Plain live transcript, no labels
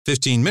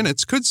15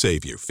 minutes could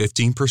save you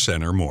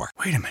 15% or more.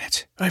 Wait a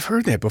minute. I've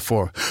heard that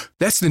before.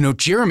 That's the note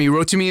Jeremy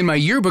wrote to me in my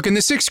yearbook in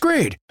the 6th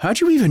grade. How'd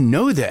you even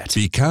know that?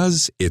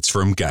 Because it's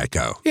from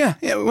Geico. Yeah,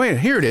 wait,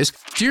 here it is.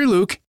 Dear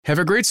Luke, have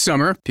a great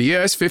summer.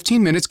 P.S.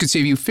 15 minutes could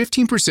save you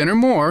 15% or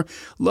more.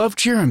 Love,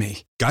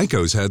 Jeremy.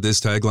 Geico's had this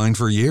tagline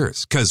for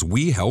years, because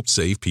we help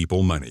save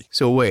people money.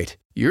 So wait,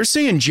 you're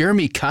saying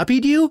Jeremy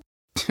copied you?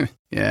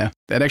 Yeah,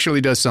 that actually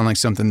does sound like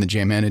something the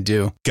J-Man would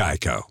do.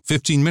 Geico.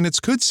 15 minutes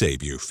could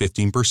save you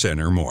 15%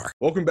 or more.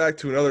 Welcome back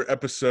to another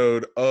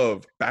episode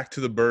of Back to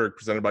the Berg,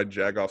 presented by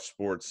Jagoff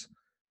Sports.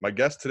 My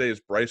guest today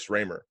is Bryce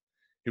Raymer.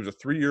 He was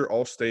a 3-year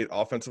All-State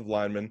offensive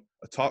lineman,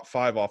 a top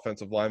 5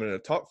 offensive lineman, and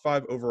a top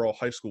 5 overall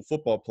high school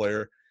football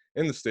player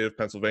in the state of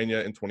Pennsylvania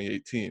in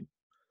 2018.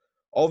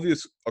 All of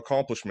these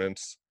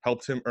accomplishments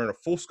helped him earn a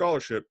full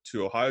scholarship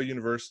to Ohio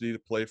University to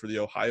play for the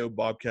Ohio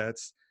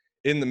Bobcats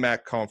in the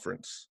MAC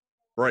Conference.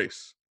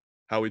 Bryce,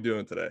 how we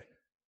doing today?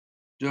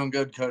 Doing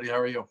good, Cody. How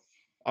are you?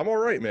 I'm all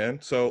right, man.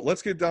 So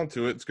let's get down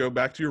to it. Let's go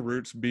back to your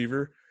roots,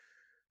 Beaver.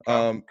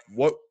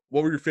 What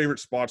were your favorite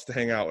spots to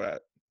hang out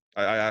at?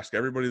 I ask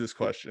everybody this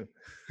question.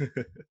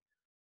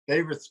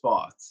 Favorite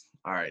spots.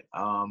 All right.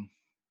 To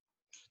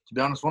be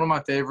honest, one of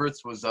my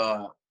favorites was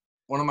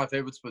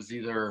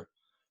either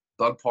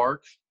Bug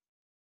Park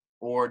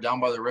or down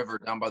by the river,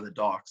 down by the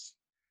docks.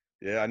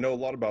 Yeah, I know a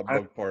lot about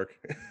Bug Park.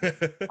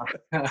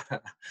 I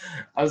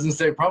was gonna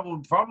say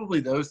probably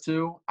those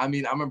two. I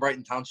mean, I'm a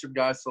Brighton Township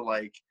guy, so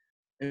like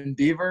in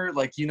Beaver,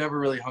 like you never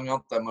really hung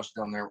out that much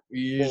down there.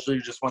 We usually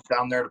just went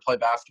down there to play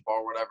basketball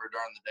or whatever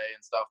during the day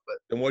and stuff. But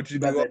and what'd you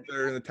do up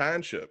there in the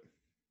township?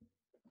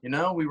 You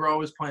know, we were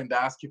always playing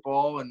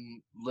basketball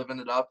and living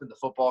it up in the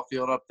football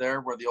field up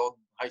there where the old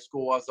high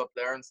school was up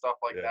there and stuff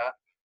like that.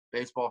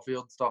 Baseball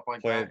field, stuff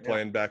like that.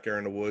 Playing back there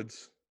in the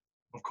woods.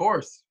 Of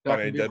course.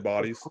 Any dead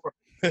bodies?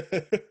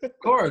 Of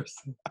course.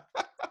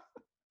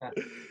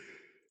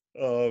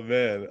 Oh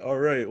man. All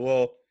right.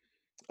 Well,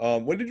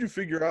 when did you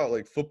figure out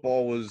like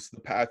football was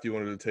the path you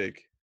wanted to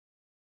take?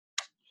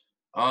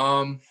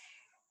 I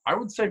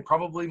would say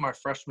probably my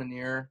freshman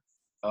year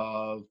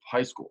of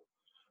high school.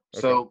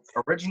 Okay. So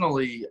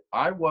originally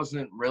I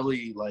wasn't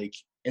really like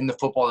into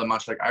football that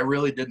much. Like I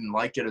really didn't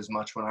like it as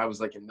much when I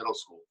was like in middle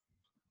school.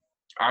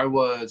 I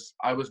was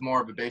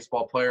more of a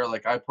baseball player.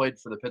 Like I played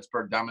for the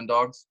Pittsburgh Diamond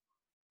Dogs.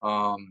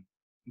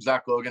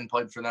 Zach Logan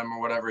played for them or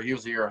whatever. He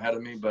was a year ahead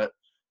of me, but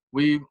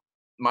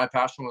my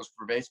passion was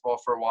for baseball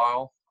for a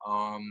while.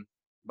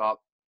 About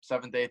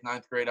 7th, 8th,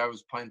 9th grade, I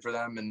was playing for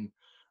them and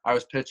I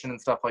was pitching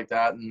and stuff like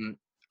that. And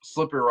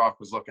Slippery Rock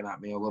was looking at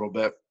me a little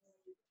bit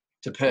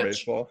to pitch.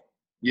 Baseball?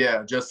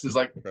 Yeah, just as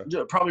like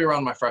probably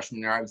around my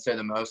freshman year, I would say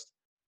the most.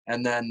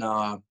 And then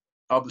all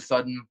of a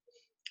sudden,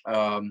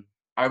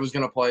 I was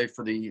going to play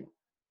for the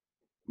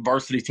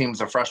varsity team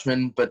as a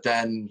freshman, but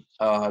then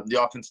the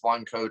offensive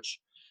line coach,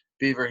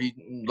 Beaver, he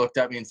looked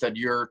at me and said,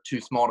 "You're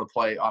too small to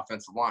play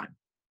offensive line."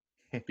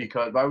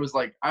 Because I was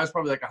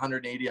probably like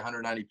 180,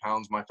 190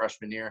 pounds my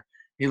freshman year.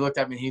 He looked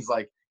at me and he's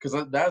like,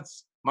 because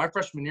that's my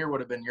freshman year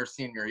would have been your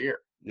senior year.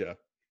 Yeah.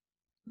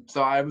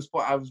 So I was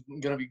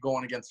going to be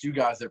going against you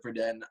guys every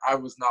day, and I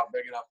was not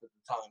big enough at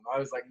the time. I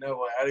was like, no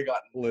way. I'd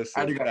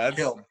have gotten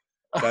killed.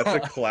 That's a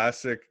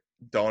classic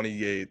Donnie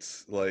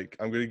Yates. Like,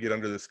 I'm going to get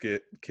under this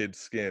kid's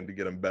skin to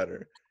get him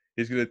better.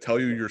 He's going to tell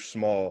you you're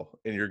small,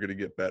 and you're going to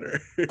get better.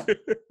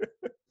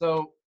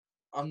 So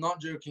I'm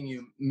not joking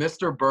you.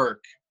 Mr.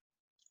 Burke,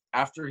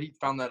 after he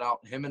found that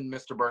out, him and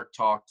Mr. Burke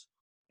talked,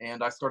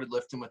 and I started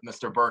lifting with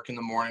Mr. Burke in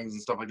the mornings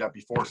and stuff like that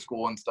before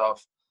school and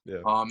stuff.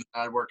 Yeah.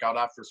 I'd work out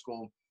after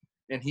school.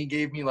 And he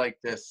gave me like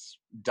this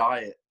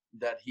diet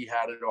that he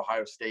had at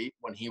Ohio State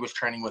when he was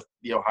training with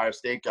the Ohio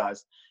State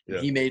guys. And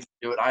he made me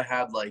do it. I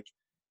had like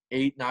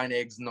 8-9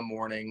 eggs in the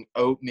morning,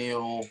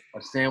 oatmeal,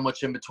 a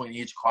sandwich in between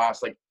each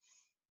class.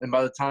 And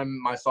by the time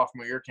my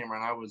sophomore year came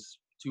around, I was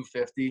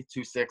 250,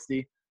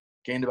 260,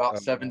 gained about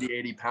 70,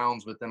 80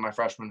 pounds within my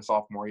freshman and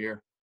sophomore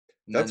year.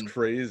 And that's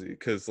crazy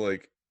because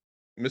like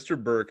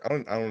Mr. Burke, I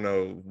don't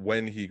know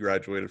when he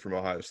graduated from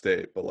Ohio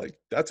State, but like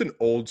that's an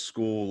old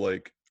school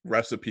like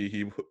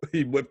recipe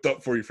he whipped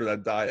up for you for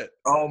that diet.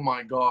 Oh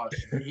my gosh.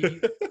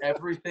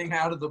 Everything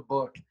out of the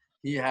book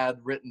he had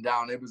written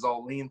down. It was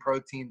all lean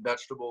protein,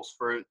 vegetables,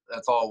 fruit.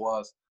 That's all it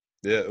was.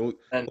 Yeah.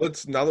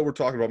 Now that we're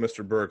talking about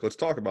Mr. Burke, let's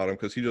talk about him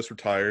because he just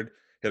retired.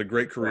 He had a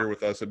great career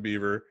with us at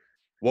Beaver.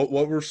 What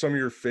were some of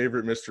your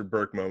favorite Mr.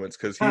 Burke moments?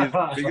 Because he is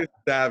the biggest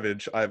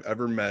savage I've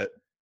ever met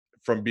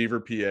from Beaver,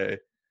 PA.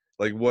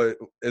 Like, what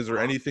is there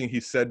anything he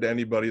said to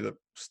anybody that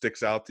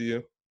sticks out to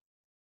you?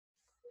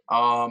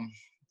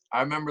 I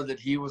remember that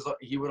he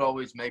would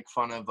always make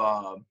fun of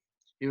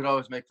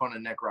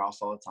Nick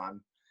Rouse all the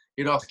time.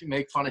 He'd also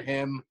make fun of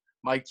him,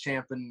 Mike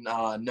Champ, and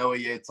Noah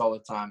Yates all the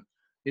time.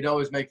 He'd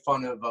always make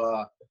fun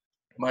of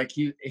Mike.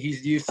 He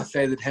used to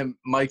say that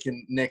Mike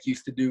and Nick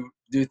used to do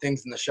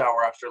things in the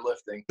shower after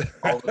lifting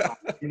all the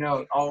time. You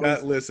know,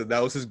 always.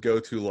 That was his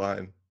go-to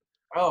line.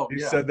 Oh, he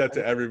said that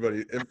to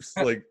everybody. It's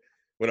like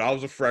when I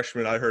was a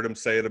freshman, I heard him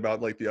say it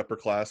about like the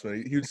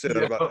upperclassmen. He would say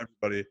that about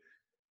everybody.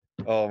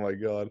 Oh my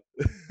God.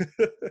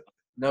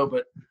 No,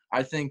 but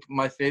I think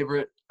my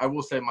favorite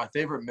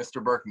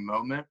Mr. Burke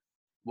moment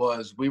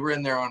was we were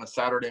in there on a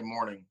Saturday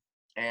morning,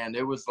 and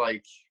it was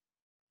like,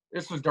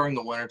 this was during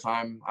the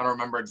wintertime. I don't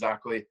remember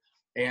exactly.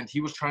 And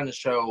he was trying to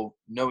show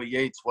Noah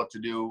Yates what to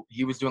do.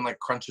 He was doing like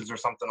crunches or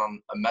something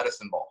on a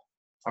medicine ball.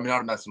 I mean,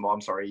 not a medicine ball,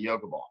 I'm sorry, a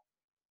yoga ball.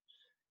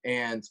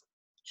 And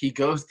he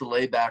goes to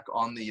lay back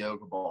on the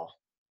yoga ball,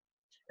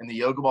 and the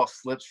yoga ball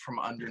slips from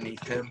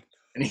underneath him,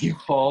 and he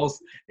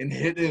falls and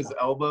hit his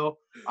elbow.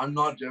 I'm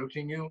not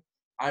joking you.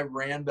 I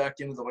ran back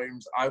into the weight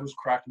rooms. I was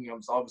cracking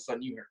up. So all of a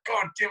sudden you hear,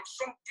 God damn,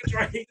 something's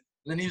right.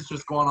 And then he's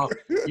just going off.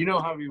 You know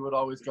how he would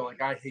always go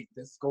like, I hate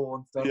this school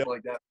and stuff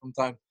like that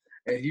sometimes.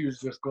 And he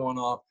was just going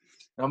off.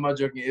 And I'm not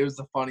joking. It was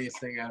the funniest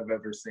thing I've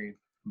ever seen.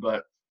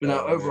 But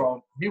no,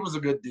 overall, he was a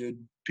good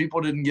dude.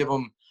 People didn't give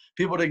him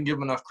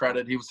enough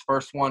credit. He was the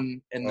first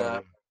one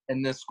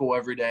in this school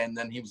every day, and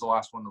then he was the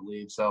last one to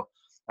leave. So,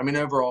 I mean,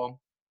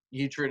 overall,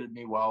 he treated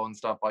me well and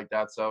stuff like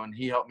that. So, and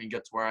he helped me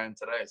get to where I am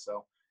today.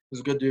 So, he was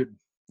a good dude.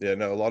 Yeah,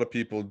 no, a lot of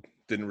people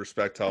didn't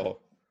respect how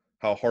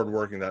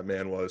hardworking that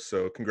man was.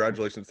 So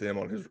congratulations to him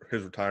on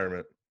his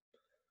retirement.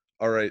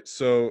 All right,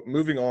 so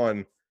moving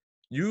on,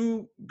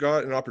 you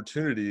got an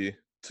opportunity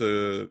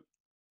to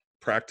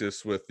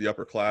practice with the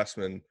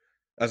upperclassmen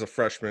as a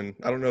freshman.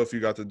 I don't know if you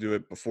got to do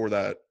it before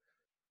that,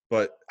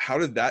 but how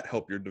did that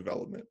help your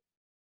development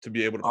to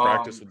be able to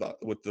practice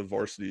with the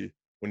varsity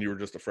when you were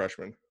just a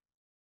freshman?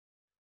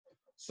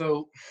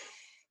 So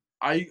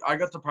I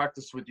got to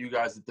practice with you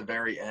guys at the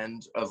very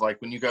end of like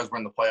when you guys were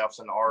in the playoffs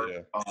and our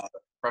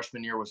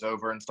freshman year was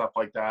over and stuff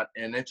like that.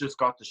 And it just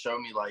got to show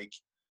me like,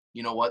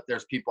 you know what,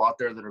 there's people out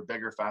there that are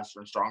bigger,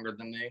 faster, and stronger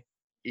than me,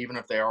 even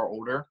if they are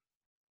older.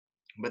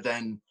 But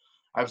then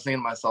I was thinking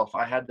to myself,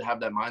 I had to have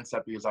that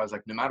mindset because I was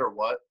like, no matter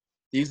what,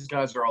 these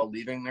guys are all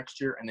leaving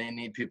next year and they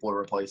need people to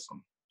replace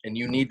them. And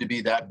you need to be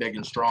that big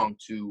and strong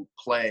to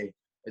play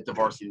at the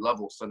varsity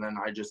level. So then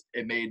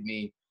it made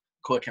me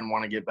click and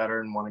want to get better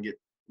and want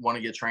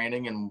to get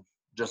training and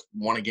just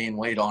want to gain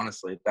weight,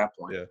 honestly, at that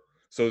point. Yeah.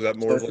 So is that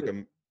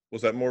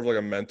was that more of like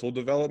a mental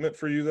development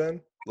for you then?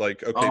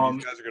 Like, okay,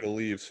 these guys are going to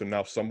leave, so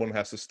now someone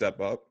has to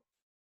step up?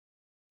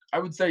 I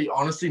would say,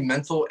 honestly,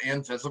 mental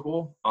and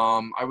physical.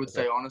 I would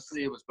say,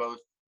 honestly, it was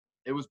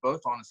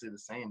both honestly the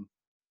same.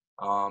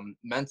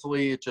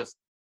 Mentally, it just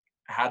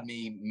had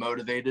me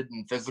motivated,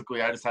 and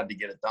physically, I just had to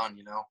get it done,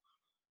 you know?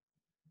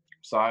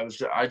 So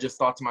I just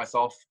thought to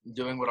myself,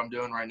 doing what I'm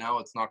doing right now,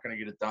 it's not going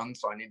to get it done.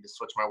 So I need to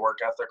switch my work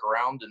ethic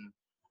around and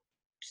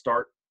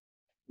start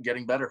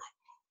getting better.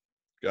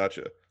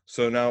 Gotcha.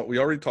 So now we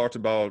already talked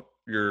about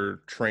your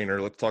trainer.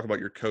 Let's talk about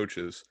your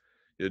coaches.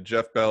 You had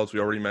Jeff Bells.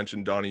 We already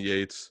mentioned Donnie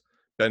Yates,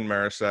 Ben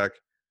Marisak.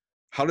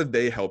 How did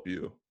they help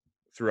you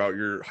throughout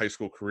your high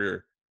school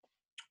career?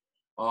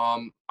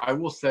 I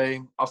will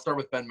say, I'll start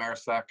with Ben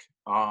Marisak.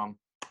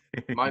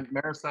 My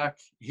Marisak,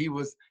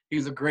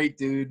 he's a great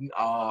dude.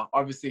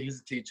 Obviously he's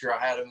a teacher.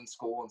 I had him in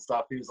school and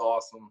stuff. He was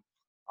awesome.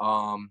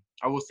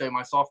 I will say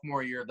my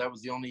sophomore year, that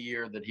was the only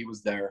year that he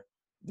was there.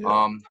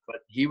 Yeah. But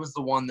he was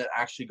the one that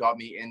actually got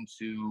me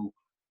into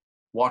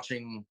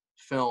watching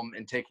film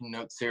and taking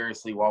notes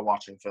seriously while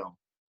watching film.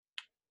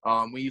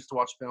 We used to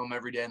watch film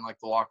every day in like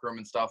the locker room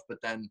and stuff, but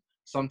then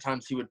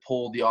sometimes he would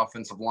pull the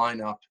offensive line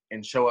up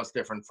and show us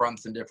different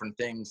fronts and different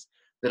things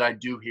that I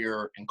do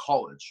here in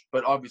college,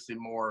 but obviously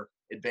more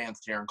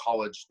advanced here in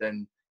college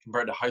than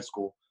compared to high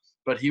school.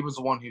 But he was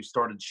the one who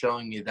started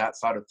showing me that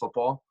side of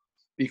football,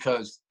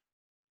 because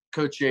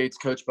Coach Yates,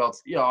 Coach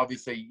Belts, yeah,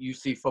 obviously you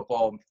see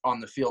football on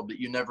the field, but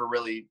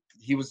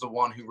he was the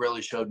one who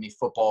really showed me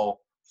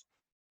football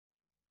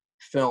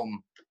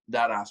film,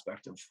 that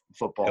aspect of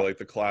football. Yeah, like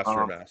the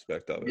classroom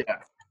aspect of it. Yeah,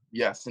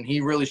 yes. And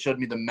he really showed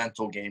me the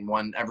mental game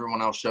when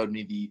everyone else showed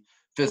me the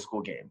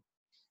physical game.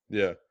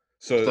 Yeah.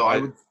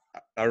 So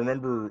I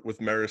remember with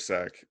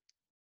Marisak,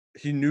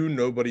 he knew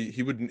nobody,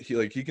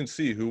 he can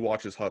see who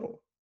watches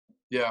Huddle.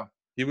 Yeah.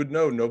 He would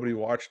know nobody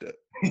watched it.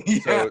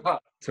 Yeah. So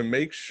to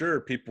make sure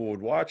people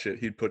would watch it,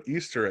 he'd put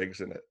Easter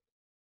eggs in it.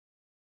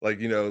 Like,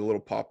 little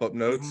pop-up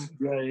notes.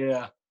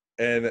 Yeah.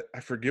 And I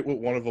forget what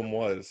one of them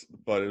was,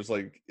 but it was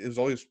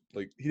always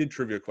like, he did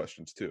trivia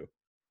questions too.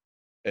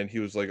 And he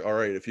was like, all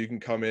right, if you can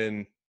come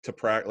in to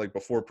practice, like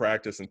before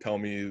practice, and tell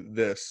me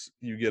this,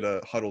 you get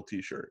a Huddle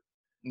t-shirt.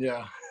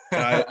 Yeah.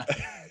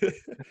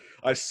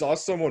 I saw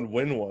someone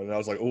win one, and I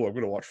was like, oh, I'm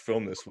going to watch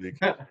film this week.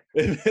 And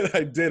then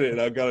I did it,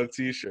 and I got a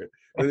t-shirt.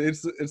 And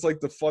it's like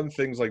the fun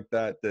things like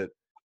that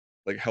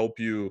like help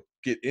you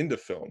get into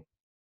film.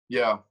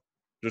 Yeah.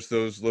 Just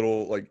those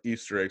little like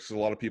Easter eggs, because a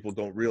lot of people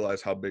don't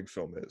realize how big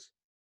film is.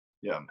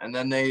 Yeah. And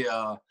then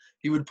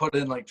he would put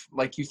in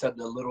like you said,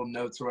 the little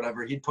notes or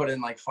whatever. He'd put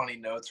in like funny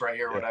notes right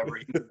here or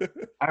whatever.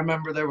 I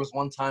remember there was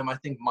one time, I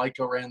think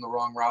Micah ran the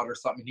wrong route or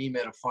something. He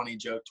made a funny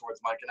joke towards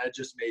Mike, and that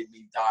just made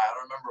me die. I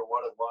don't remember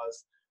what it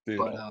was. Dude,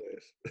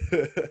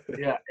 but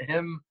yeah,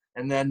 him.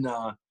 And then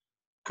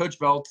Coach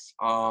Belts.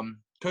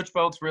 Coach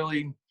Belts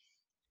really,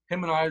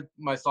 him and I,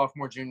 my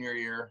sophomore, junior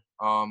year,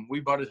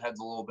 we butted heads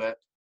a little bit.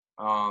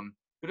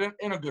 But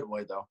in a good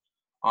way though.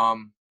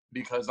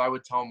 Because I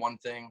would tell him one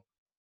thing,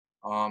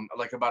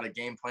 like about a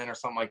game plan or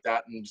something like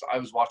that. And I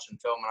was watching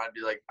film, and I'd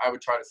be like, I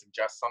would try to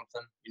suggest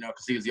something,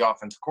 because he was the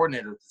offensive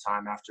coordinator at the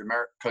time after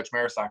Coach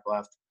Marisak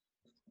left.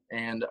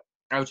 And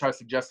I would try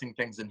suggesting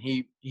things, and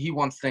he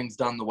wants things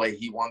done the way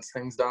he wants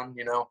things done,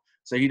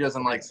 so he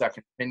doesn't like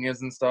second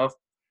opinions and stuff.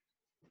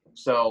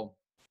 So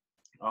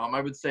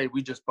I would say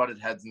we just butted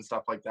heads and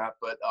stuff like that.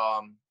 But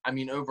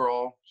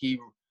overall, he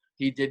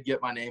did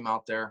get my name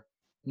out there,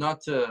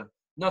 not to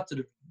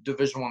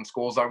Division I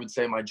schools, I would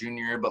say my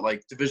junior year, but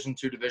like Division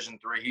II, Division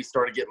III, he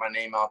started getting my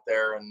name out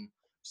there and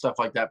stuff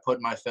like that,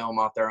 putting my film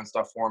out there and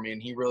stuff for me,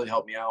 and he really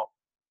helped me out.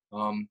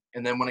 And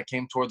then when it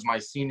came towards my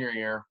senior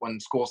year, when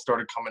schools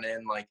started coming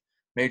in, like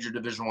major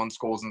Division I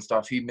schools and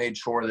stuff, he made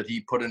sure that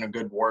he put in a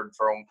good word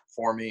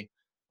for me.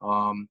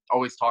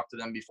 Always talked to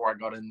them before I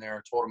got in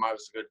there, told him I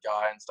was a good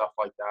guy and stuff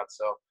like that.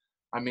 So,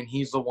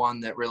 he's the one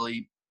that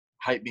really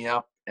hyped me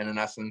up, and in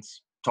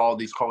essence, to all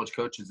these college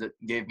coaches that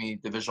gave me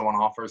Division I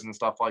offers and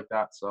stuff like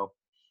that. So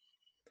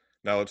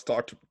now let's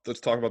talk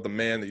about the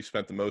man that you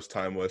spent the most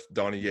time with,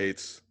 Donnie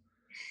Yates.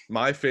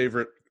 My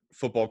favorite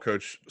football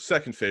coach,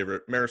 second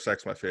favorite.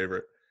 Marisak's my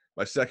favorite.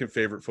 My second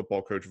favorite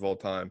football coach of all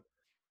time.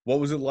 What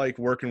was it like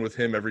working with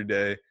him every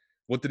day?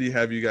 What did he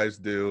have you guys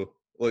do?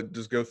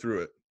 Just go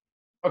through it.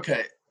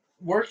 Okay,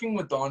 working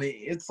with Donnie,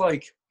 it's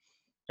like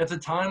at the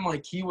time,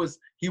 like he was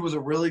a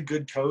really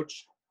good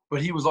coach,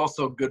 but he was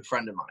also a good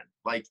friend of mine.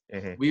 Like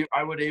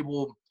I would be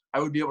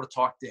able to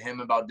talk to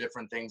him about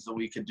different things that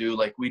we could do.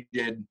 Like we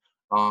did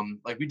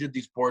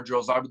these board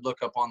drills. I would look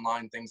up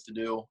online things to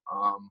do.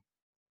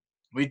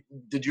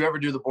 Did you ever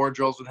do the board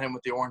drills with him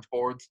with the orange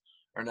boards,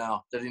 or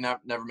no? Did he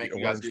never make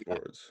you guys do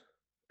that? Boards.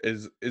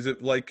 Is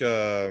it like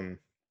you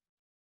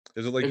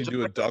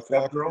do a duck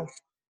walk? Drill.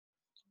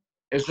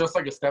 It's just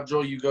like a step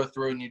drill. You go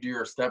through and you do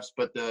your steps,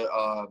 but the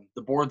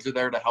boards are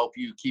there to help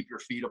you keep your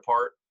feet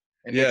apart.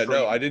 And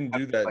I didn't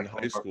do that in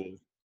high school.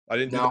 I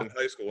didn't do that in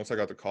high school. Once I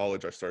got to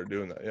college, I started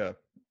doing that.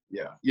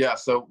 Yeah.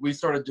 So we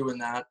started doing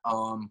that.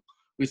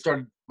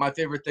 My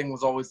favorite thing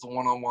was always the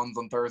one-on-ones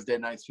on Thursday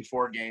nights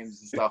before games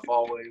and stuff.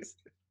 Always,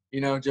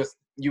 just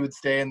you would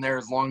stay in there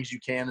as long as you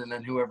can, and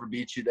then whoever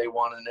beat you, they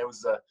won. And it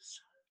was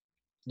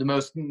the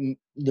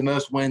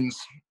most wins.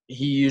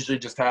 He usually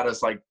just had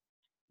us like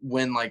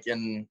win, like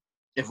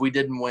if we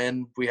didn't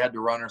win, we had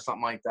to run or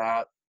something like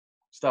that,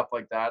 stuff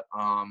like that.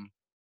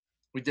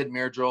 We did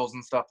mirror drills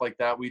and stuff like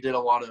that. We did a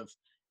lot of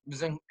 – it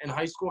was in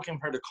high school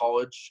compared to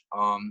college.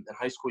 In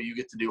high school, you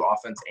get to do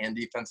offense and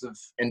defensive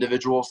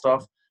individual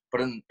stuff. But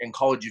in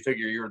college, you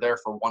figure you're there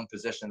for one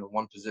position and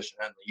one position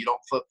only. You don't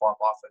flip-flop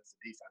offense to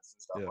defense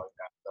and stuff like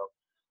that. So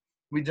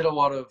we did a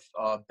lot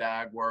of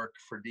bag work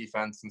for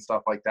defense and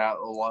stuff like that,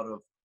 a lot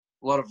of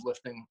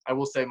lifting. I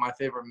will say my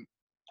favorite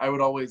 – I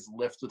would always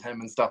lift with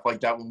him and stuff like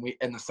that when we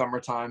in the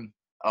summertime,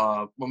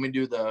 when we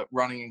do the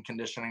running and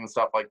conditioning and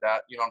stuff like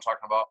that. You know what I'm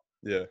talking about?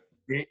 Yeah.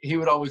 He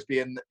would always be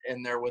in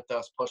there with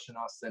us, pushing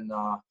us and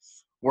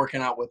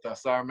working out with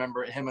us. I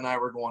remember him and I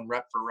were going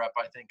rep for rep,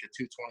 I think, at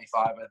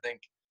 225, I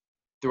think,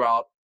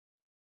 throughout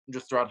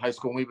high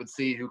school. And we would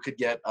see who could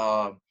get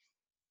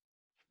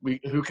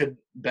who could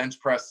bench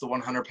press the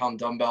 100-pound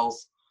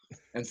dumbbells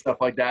and stuff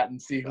like that,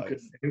 and see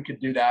who could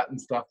do that and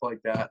stuff like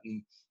that.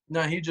 And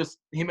no, he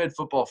made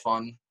football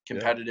fun,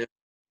 competitive,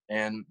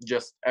 and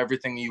just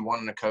everything you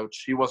want in a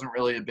coach. He wasn't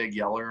really a big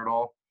yeller at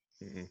all,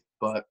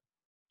 but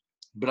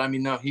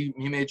no, he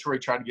made sure he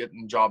tried to get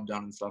the job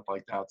done and stuff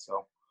like that.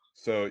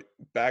 So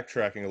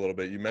backtracking a little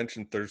bit, you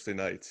mentioned Thursday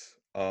nights.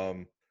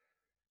 I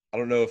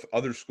don't know if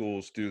other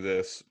schools do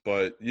this,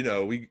 but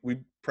we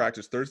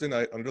practice Thursday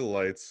night under the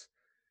lights,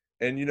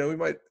 and we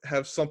might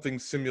have something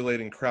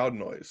simulating crowd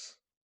noise.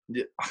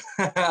 Yeah.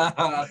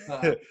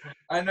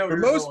 I know. For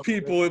most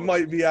people, it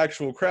might be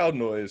actual crowd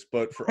noise,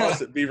 but for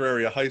us at Beaver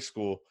Area High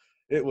School,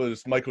 it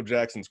was Michael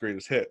Jackson's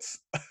greatest hits.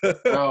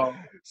 Oh.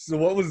 So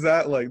what was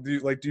that like?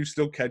 Do you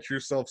still catch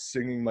yourself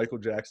singing Michael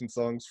Jackson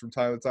songs from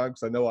time to time?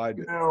 Because I know I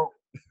did.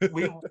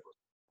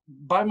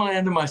 By my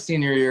end of my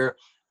senior year,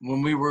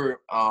 when we were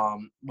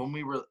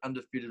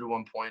undefeated at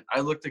one point, I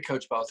looked at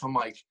Coach Bowles. I'm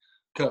like,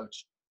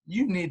 Coach,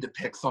 you need to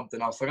pick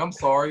something else. Like, I'm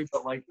sorry,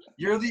 but like,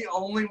 you're the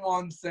only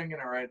one singing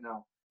it right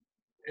now.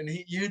 And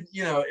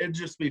it'd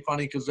just be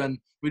funny because then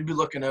we'd be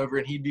looking over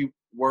and he'd be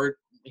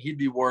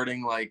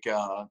wording like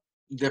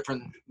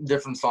different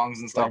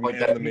songs and stuff like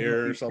that. In the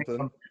Mirror or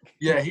something.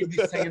 Yeah, he'd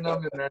be singing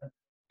them and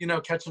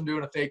then catch him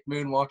doing a fake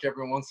moonwalk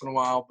every once in a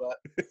while. But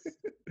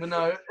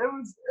no, it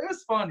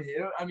was funny.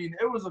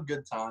 It was a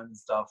good time and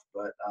stuff.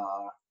 But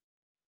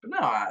no,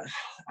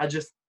 I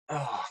just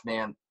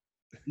man,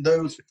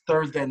 those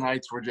Thursday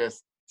nights were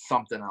just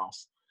something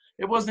else.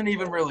 It wasn't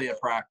even really a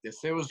practice.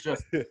 It was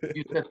just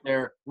you sit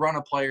there, run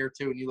a play or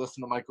two, and you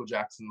listen to Michael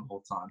Jackson the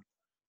whole time.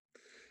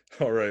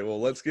 All right.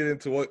 Well, let's get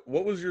into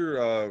what was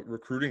your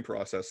recruiting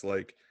process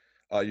like?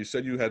 You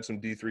said you had some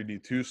D3,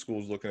 D2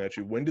 schools looking at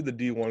you. When did the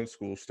D1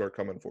 schools start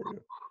coming for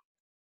you?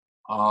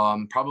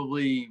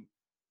 Probably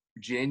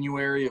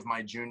January of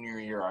my junior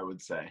year, I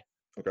would say.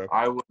 Okay.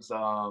 I was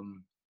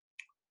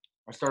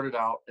I started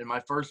out, and my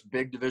first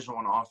big Division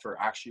I offer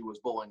actually was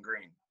Bowling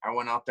Green. I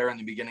went out there in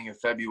the beginning of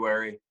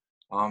February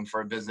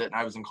for a visit, and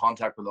I was in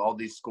contact with all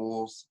these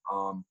schools.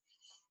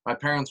 My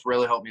parents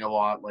really helped me a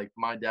lot. Like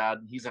my dad,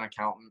 he's an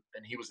accountant,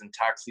 and he was in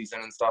tax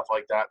season and stuff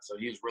like that, so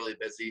he was really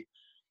busy.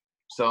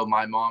 So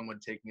my mom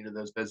would take me to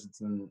those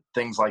visits and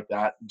things like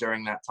that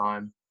during that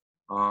time.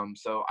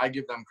 So I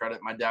give them credit.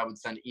 My dad would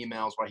send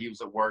emails while he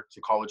was at work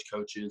to college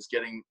coaches,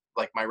 getting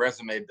like my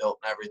resume built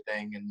and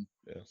everything. And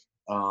Yes.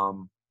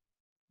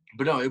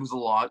 but no, it was a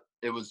lot.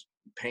 It was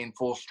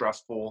painful,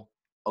 stressful,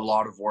 a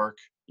lot of work.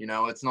 You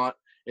know, it's not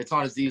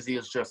as easy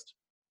as just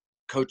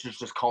coaches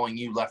just calling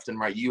you left and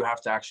right. You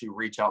have to actually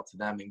reach out to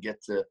them and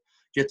get to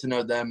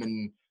know them,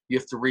 and you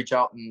have to reach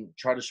out and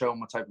try to show them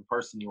what type of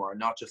person you are,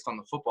 not just on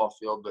the football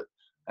field, but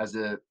as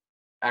a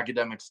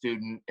academic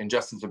student and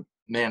just as a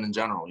man in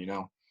general, you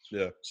know?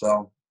 Yeah.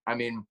 So, I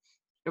mean,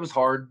 it was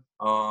hard.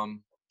 I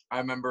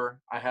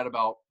remember I had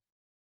about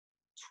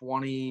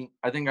 20,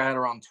 I think I had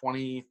around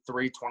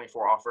 23,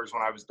 24 offers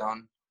when I was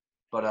done.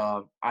 But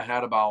I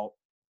had about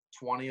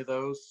 20 of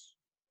those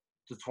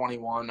to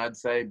 21, I'd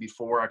say,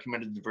 before I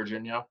committed to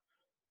Virginia.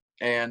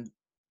 And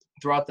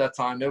throughout that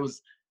time, it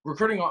was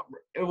recruiting.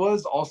 It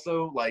was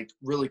also like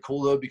really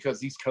cool though, because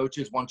these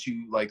coaches want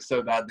you like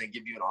so bad, they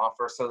give you an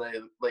offer. So they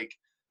like,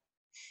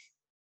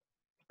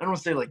 I don't want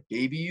to say like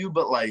baby you,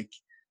 but like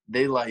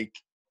they like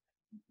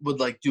would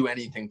like do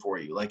anything for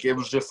you. Like it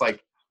was just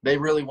like they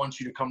really want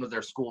you to come to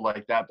their school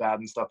like that bad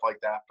and stuff like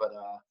that. But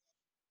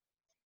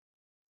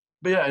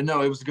yeah,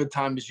 no, it was a good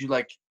time because you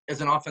like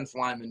as an offensive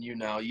lineman, you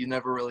know, you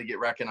never really get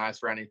recognized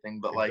for anything.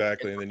 But like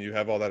exactly, and then you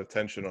have all that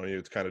attention on you.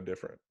 It's kind of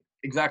different.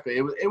 Exactly.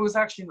 It was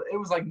actually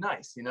like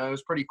nice. You know, it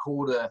was pretty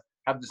cool to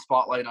have the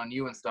spotlight on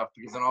you and stuff,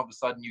 because then all of a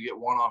sudden you get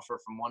one offer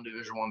from one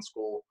Division I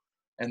school,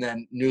 and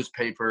then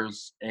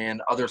newspapers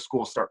and other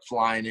schools start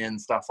flying in,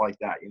 stuff like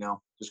that, you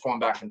know, just going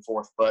back and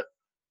forth. But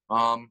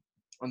and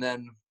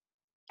then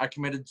I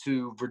committed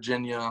to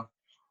Virginia,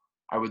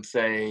 I would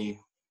say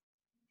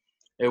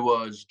it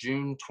was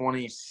June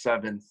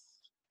 27th.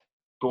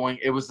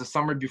 It was the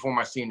summer before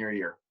my senior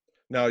year.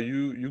 Now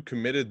you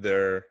committed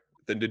there,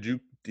 then did you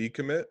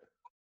decommit?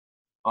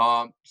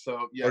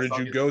 So yes, or did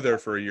you go there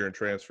for a year and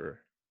transfer?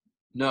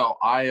 No,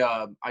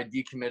 I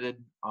decommitted.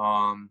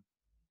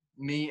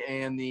 Me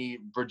and the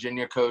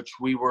Virginia coach,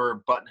 we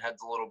were button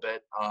heads a little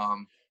bit.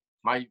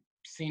 My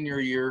senior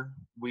year,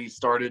 we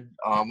started.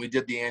 We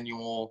did the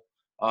annual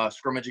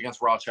scrimmage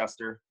against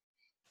Rochester,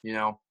 you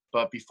know.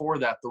 But before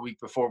that, the week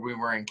before, we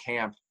were in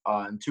camp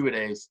in 2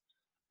 days,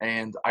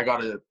 and I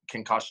got a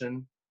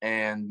concussion.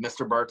 And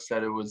Mr. Burke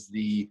said it was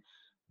the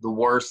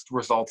worst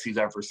results he's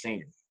ever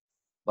seen.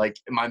 Like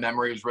my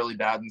memory was really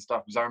bad and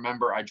stuff, because I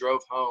remember I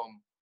drove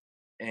home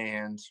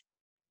and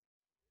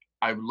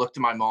I looked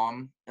at my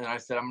mom and I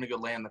said, I'm going to go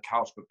lay on the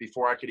couch. But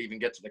before I could even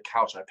get to the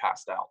couch, I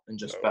passed out and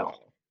just fell.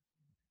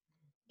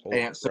 Wow.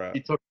 And so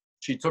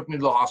she took me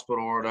to the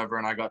hospital or whatever,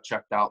 and I got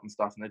checked out and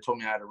stuff. And they told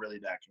me I had a really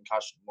bad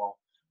concussion. Well,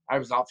 I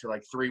was out for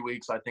like 3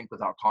 weeks, I think,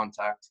 without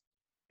contact.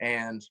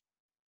 And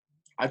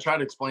I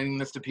tried explaining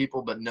this to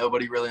people, but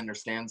nobody really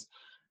understands.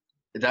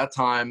 At that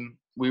time,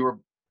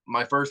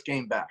 my first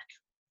game back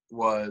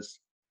was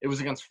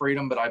against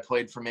Freedom, but I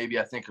played for maybe,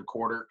 I think, a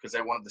quarter, because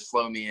they wanted to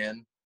slow me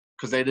in,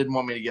 because they didn't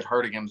want me to get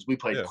hurt again. We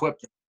played Quip.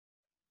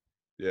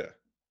 Yeah.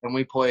 And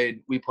we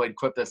played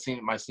Quip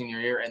my senior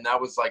year, and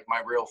that was like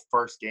my real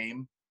first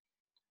game.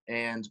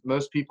 And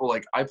most people,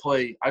 like, I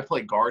play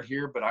guard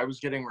here, but I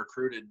was getting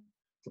recruited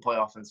to play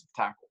offensive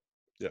tackle.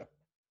 Yeah.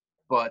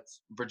 But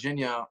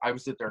Virginia, I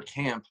was at their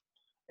camp,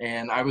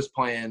 and I was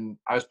playing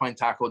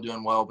tackle,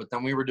 doing well, but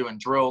then we were doing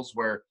drills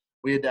where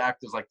we had to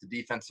act as like the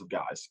defensive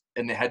guys.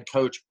 And the head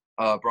coach,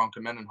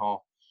 Bronco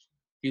Mendenhall,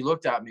 he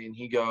looked at me and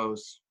he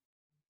goes,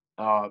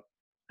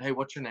 hey,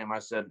 what's your name? I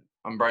said,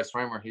 I'm Bryce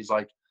Raymer. He's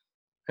like,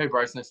 hey,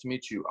 Bryce, nice to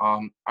meet you.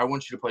 I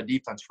want you to play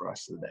defense for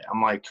us today.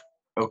 I'm like,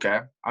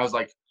 okay. I was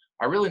like,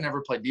 I really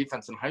never played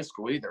defense in high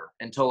school either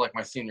until like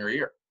my senior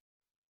year.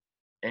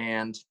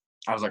 And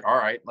I was like, all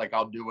right, like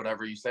I'll do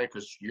whatever you say,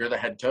 because you're the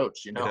head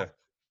coach, you know. Yeah.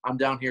 I'm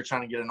down here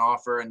trying to get an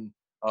offer. And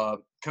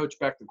Coach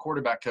Beck, the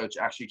quarterback coach,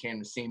 actually came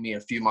to see me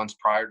a few months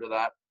prior to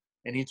that.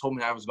 And he told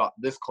me I was about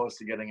this close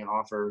to getting an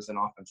offer as an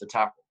offensive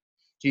tackle.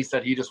 He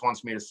said he just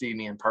wants me to see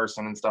me in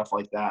person and stuff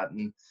like that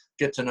and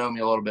get to know me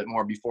a little bit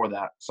more before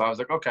that. So I was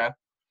like, okay.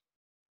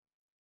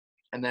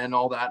 And then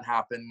all that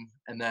happened.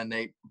 And then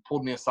they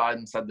pulled me aside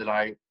and said that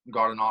I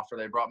got an offer.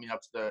 They brought me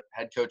up to the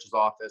head coach's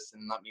office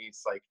and let me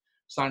like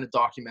sign a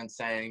document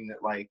saying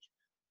that like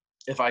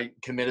if I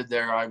committed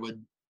there, I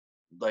would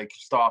like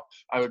stop.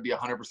 I would be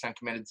 100%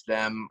 committed to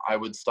them. I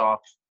would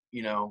stop,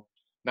 you know,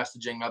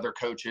 messaging other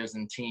coaches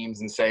and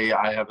teams and say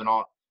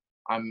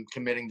I'm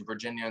committing to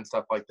Virginia and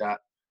stuff like that.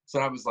 So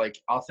I was like,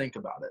 I'll think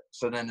about it.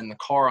 So then in the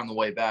car on the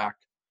way back,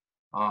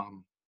 I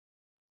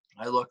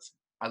looked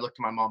at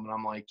my mom and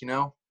I'm like, you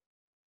know,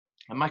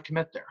 I might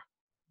commit there.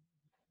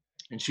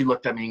 And she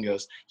looked at me and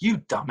goes, you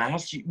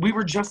dumbass, we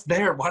were just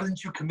there. Why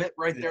didn't you commit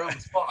right there on the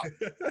spot?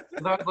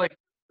 And I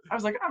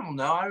was like, I don't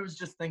know. I was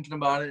just thinking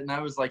about it. And I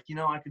was like, you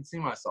know, I could see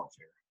myself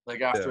here.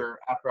 like after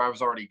I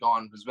was already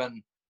gone, because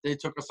then they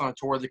took us on a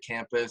tour of the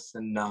campus,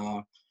 and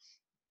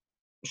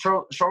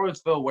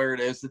Charlottesville, where it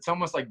is, it's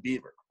almost like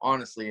Beaver,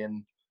 honestly,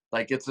 and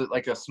like it's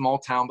like a small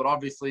town, but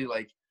obviously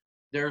like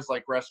there's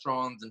like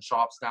restaurants and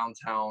shops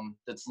downtown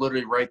that's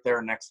literally right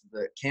there next to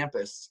the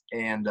campus,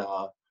 and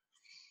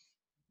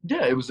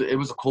yeah, it was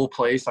a cool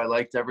place. I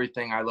liked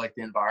everything. I liked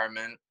the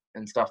environment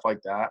and stuff like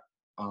that.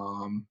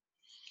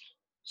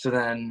 So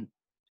then,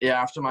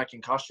 yeah, after my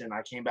concussion,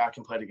 I came back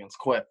and played against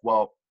Quip.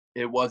 Well,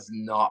 it was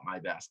not my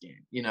best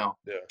game. You know,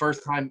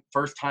 first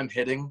time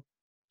hitting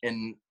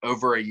in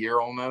over a year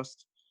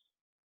almost,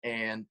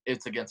 and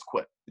it's against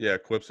Quip. Yeah,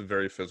 Quip's a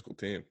very physical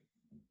team.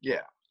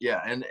 Yeah,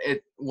 and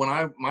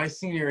my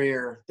senior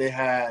year, they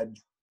had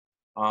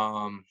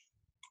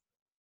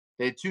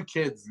two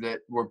kids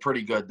that were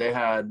pretty good. They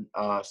had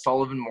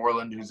Sullivan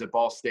Moreland, who's at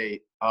Ball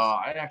State.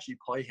 I actually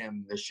play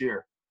him this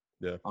year.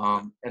 Yeah.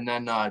 And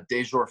then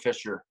Dejor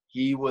Fisher.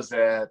 He's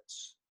at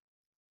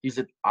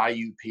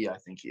IUP, I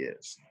think he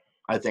is.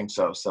 I think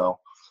so. So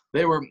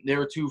they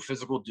were two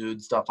physical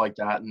dudes, stuff like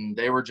that, and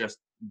they were just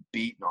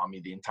beating on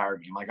me the entire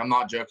game. Like, I'm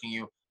not joking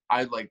you.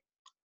 I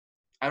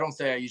don't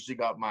say I usually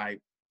got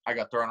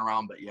thrown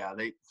around, but yeah,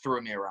 they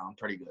threw me around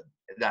pretty good.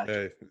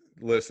 Hey,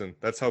 listen,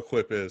 that's how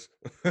Quip is.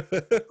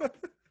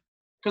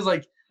 Cause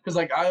I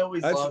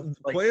always love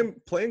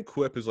playing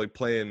Quip is like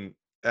playing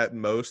at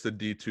most a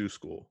D2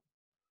 school.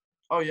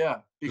 Oh yeah,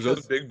 because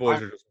those big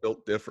boys are just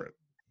built different.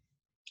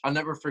 I'll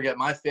never forget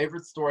my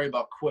favorite story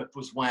about Quip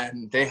was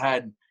when they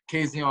had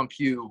Kazion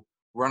Pugh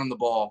running the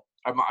ball.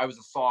 I was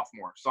a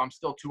sophomore, so I'm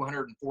still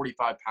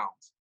 245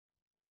 pounds.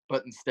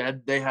 But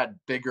instead, they had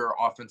bigger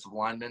offensive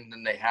linemen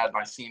than they had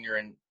my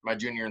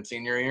junior and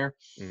senior year.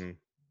 Mm-hmm.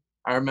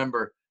 I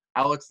remember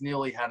Alex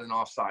Neely had an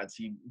offsides.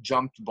 He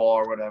jumped the ball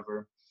or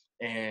whatever,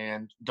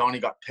 and Donnie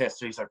got pissed.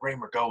 So he's like,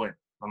 "Raymer, go in."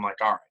 I'm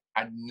like, "All right."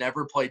 I'd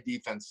never played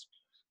defense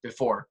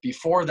before.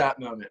 Before that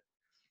moment,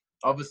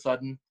 all of a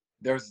sudden,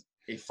 there's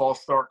a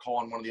false start call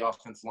on one of the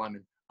offensive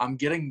linemen.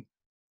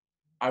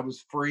 I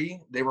was free.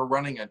 They were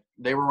running a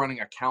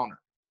counter.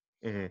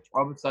 Mm-hmm.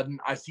 All of a sudden,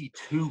 I see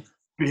two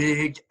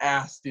big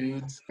ass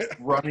dudes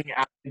running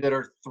at me that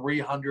are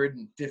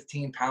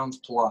 315 pounds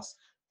plus,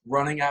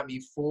 running at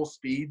me full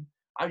speed.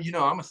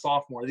 I'm a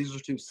sophomore. These are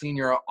two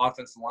senior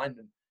offensive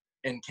linemen,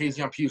 and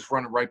Kazion Pugh's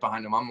running right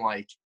behind him. I'm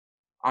like,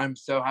 I'm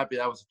so happy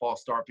that was a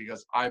false start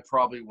because I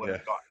probably would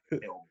have gotten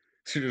killed.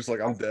 You're just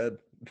like, I'm dead.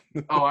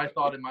 Oh, I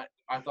thought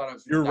I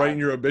was. You're writing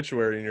your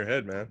obituary in your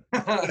head, man.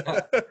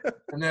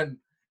 and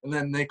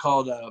then they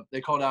called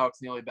Alex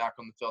Neely back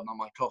on the field, and I'm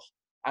like, oh,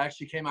 I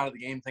actually came out of the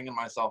game thinking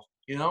to myself,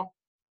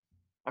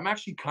 I'm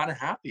actually kind of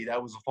happy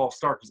that was a false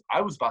start because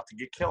I was about to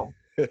get killed.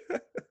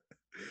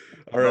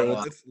 All right,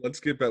 well, let's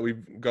get back. We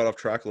got off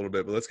track a little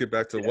bit, but let's get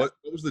back to what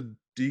was the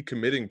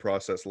decommitting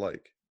process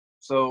like?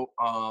 So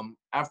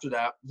after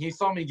that, they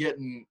saw me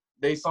getting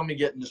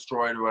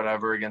destroyed or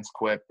whatever against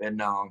Quip,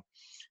 and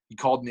he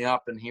called me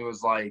up and he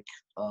was like,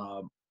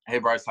 "Hey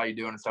Bryce, how you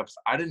doing?" and stuff.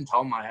 So I didn't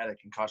tell him I had a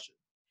concussion.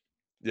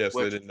 Yes,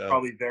 which they didn't know.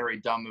 Probably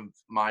very dumb of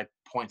my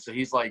point. So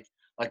he's like,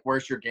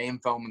 where's your game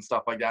film and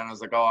stuff like that? And I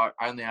was like, oh,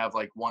 I only have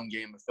like one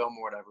game of film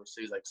or whatever.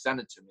 So he's like, send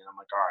it to me. And I'm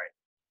like, all right.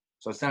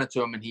 So I sent it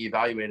to him and he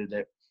evaluated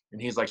it.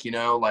 And he's like,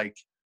 I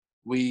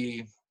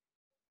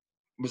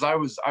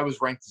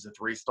was ranked as a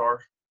 3-star,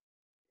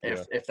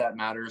 if that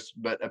matters.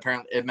 But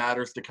apparently it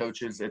matters to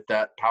coaches at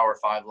that Power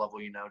 5 level,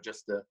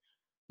 just to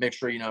make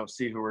sure,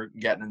 see who we're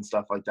getting and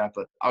stuff like that.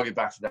 But I'll get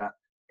back to that.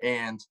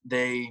 And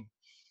they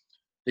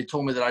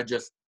told me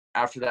that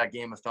after that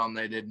game of film,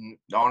 they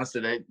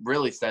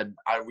really said,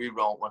 we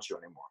don't want you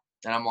anymore.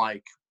 And I'm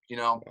like,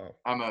 wow.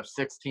 I'm a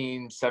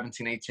 16,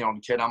 17,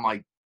 18-year-old kid. I'm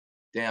like,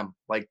 damn,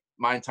 like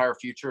my entire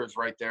future is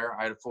right there.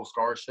 I had a full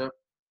scholarship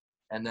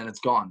and then it's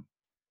gone.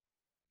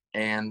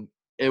 And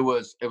it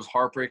was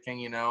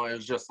heartbreaking, it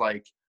was just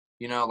like,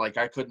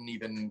 I couldn't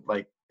even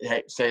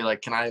say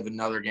like, can I have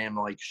another game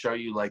to show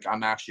you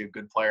I'm actually a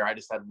good player. I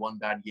just had one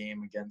bad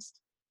game against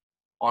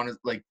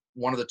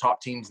one of the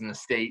top teams in the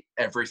state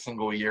every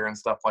single year and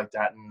stuff like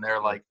that. And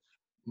they're like,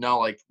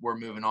 no, we're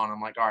moving on.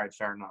 I'm like, all right,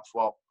 fair enough.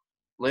 Well,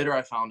 later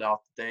I found out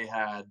that they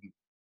had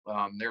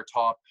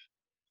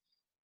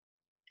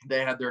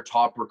their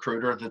top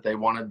recruiter that they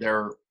wanted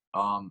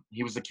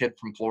he was a kid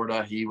from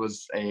Florida. He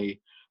was a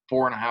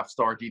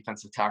 4.5-star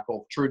defensive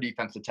tackle, true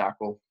defensive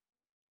tackle,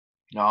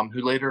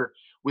 who later,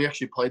 we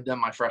actually played them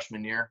my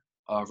freshman year,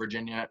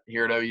 Virginia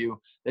here at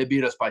OU. They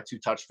beat us by 2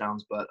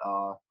 touchdowns, but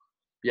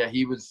yeah,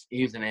 he's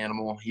an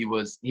animal.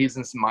 He's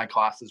in my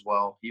class as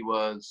well. He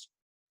was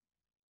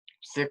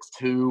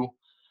 6'2",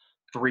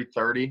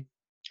 330,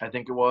 I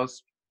think it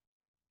was.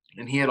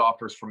 And he had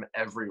offers from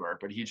everywhere,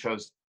 but he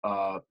chose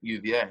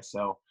UVA.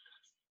 So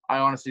I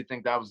honestly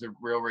think that was the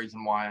real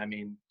reason why. I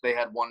mean, they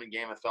had one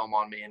game of film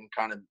on me and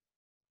kind of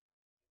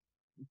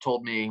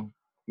told me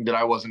that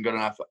I wasn't good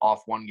enough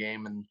off one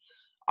game. And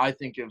I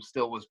think it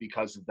still was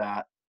because of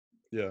that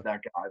guy.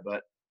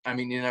 But, I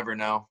mean, you never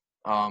know.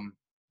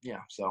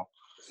 So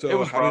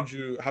how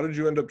did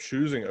you end up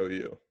choosing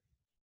OU?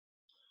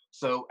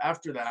 So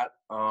after that,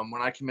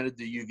 when I committed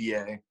to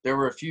UVA, there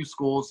were a few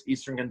schools,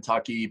 Eastern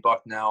Kentucky,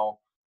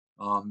 Bucknell,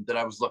 that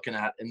I was looking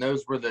at, and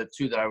those were the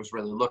two that I was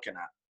really looking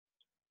at.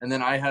 And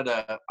then I had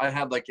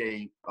like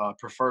a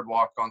preferred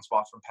walk-on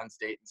spot from Penn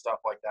State and stuff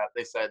like that.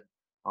 They said,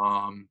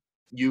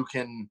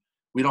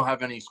 we don't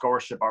have any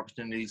scholarship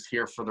opportunities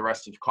here for the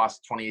rest of class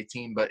of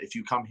 2018, but if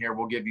you come here,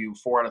 we'll give you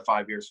 4 out of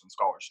 5 years from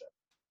scholarship.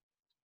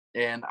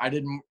 And I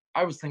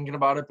was thinking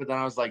about it, but then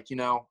I was like,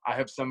 I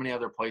have so many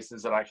other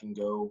places that I can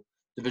go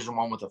Division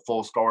I with a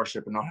full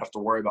scholarship and not have to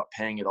worry about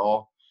paying it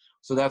all.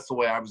 So that's the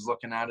way I was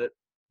looking at it.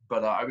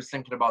 But I was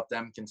thinking about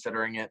them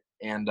considering it.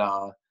 And,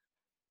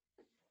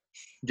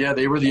 yeah,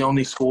 they were the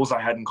only schools I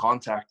had in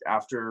contact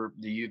after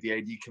the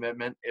UVA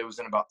decommitment. It was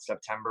in about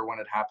September when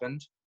it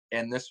happened.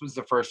 And this was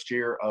the first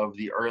year of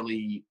the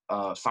early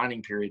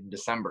signing period in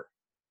December.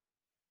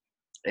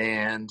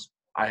 And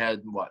I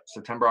had,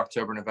 September,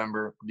 October,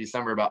 November,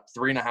 December, about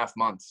 3.5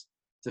 months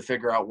to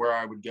figure out where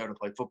I would go to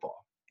play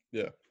football.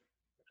 Yeah.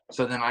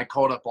 So then I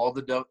called up all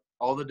the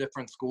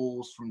different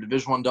schools from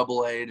Division I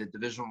AA to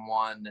Division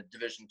I to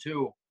Division II,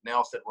 and they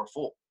all said we're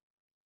full.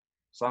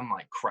 So I'm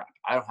like, crap,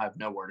 I don't have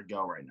nowhere to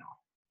go right now.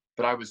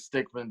 But I was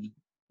sticking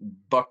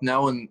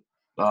Bucknell and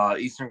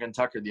Eastern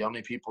Kentucky are the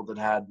only people that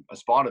had a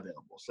spot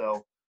available.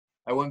 So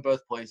I went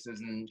both places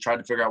and tried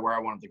to figure out where I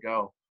wanted to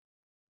go.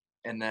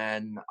 And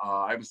then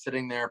I was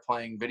sitting there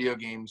playing video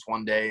games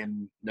one day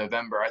in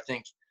November. I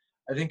think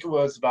it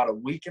was about a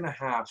week and a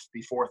half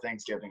before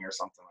Thanksgiving or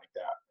something like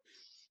that.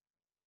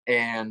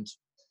 And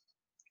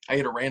I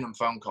had a random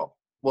phone call.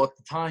 Well, at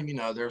the time,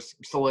 there's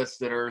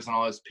solicitors and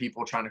all those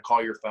people trying to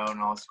call your phone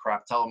and all this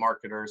crap,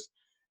 telemarketers.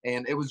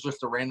 And it was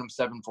just a random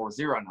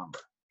 740 number.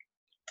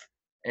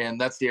 And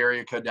that's the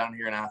area code down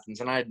here in Athens.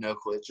 And I had no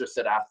clue. It just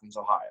said Athens,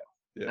 Ohio.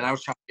 Yeah. And I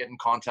was trying to get in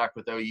contact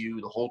with OU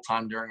the whole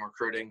time during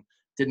recruiting.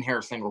 Didn't hear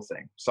a single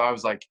thing. So I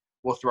was like,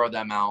 we'll throw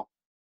them out.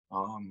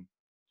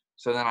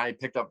 So then I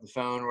picked up the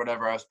phone or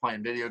whatever. I was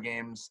playing video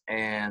games.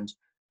 And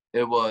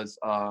it was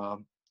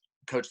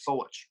Coach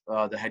Solich,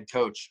 the head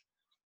coach.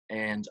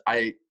 And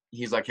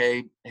he's like,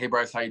 hey,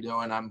 Bryce, how you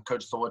doing? I'm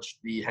Coach Solich,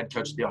 the head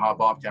coach of the Ohio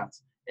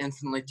Bobcats.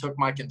 Instantly took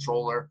my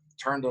controller,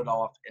 turned it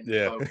off, and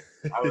focused.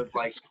 I was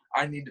like,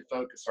 I need to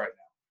focus right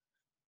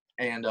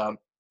now. And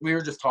we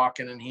were just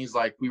talking, and he's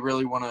like, we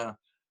really want to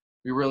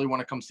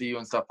come see you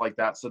and stuff like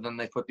that. So then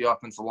they put the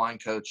offensive line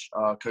coach,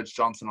 Coach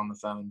Johnson, on the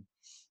phone.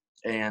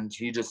 And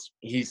he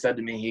said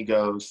to me, he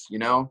goes,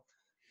 I'm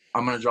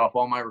going to drop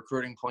all my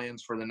recruiting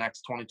plans for the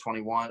next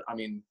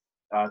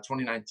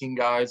 2019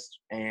 guys,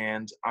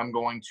 and I'm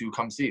going to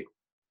come see you.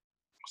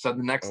 So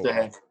the next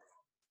day,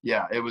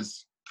 yeah, it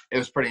was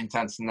pretty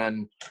intense. And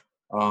then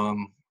I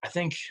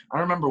don't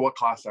remember what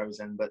class I was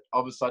in, but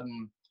all of a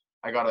sudden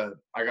I got a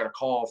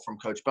call from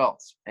Coach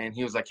Belts, and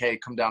he was like, hey,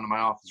 come down to my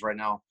office right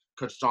now.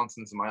 Coach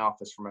Johnson's in my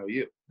office from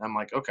OU. And I'm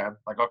like, okay,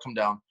 I'll come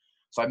down.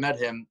 So I met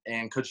him,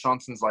 and Coach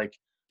Johnson's like,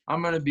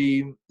 I'm going to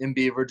be in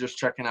Beaver just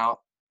checking out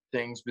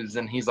things. But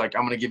then he's like,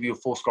 I'm going to give you a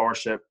full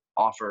scholarship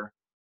offer.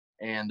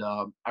 And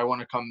I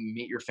want to come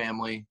meet your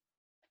family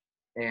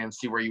and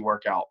see where you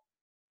work out.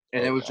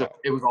 And it was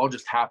all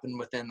just happened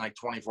within like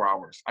 24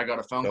 hours. I got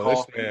a phone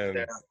call.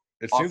 It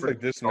seems like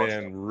this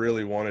man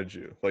really wanted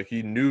you. Like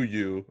he knew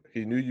you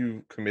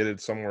committed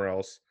somewhere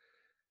else.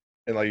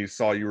 And like he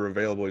saw you were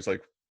available. He's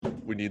like,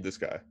 we need this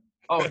guy.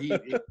 Oh,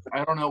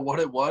 I don't know what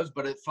it was,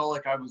 but it felt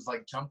like I was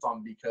like jumped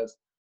on because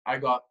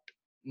I'm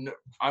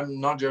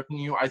not joking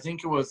you. I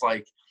think it was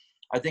a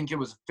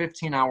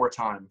 15-hour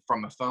time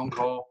from a phone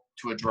call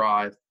to a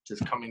drive to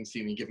coming to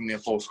see me, giving me a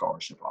full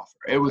scholarship offer.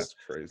 It was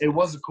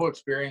a cool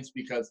experience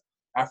because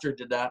after I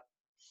did that,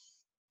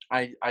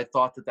 I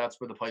thought that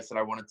that's where the place that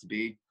I wanted to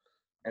be.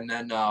 And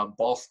then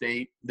Ball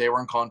State, they were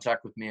in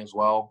contact with me as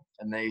well.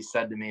 And they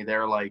said to me,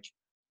 they're like,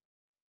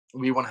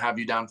 we want to have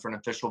you down for an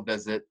official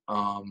visit.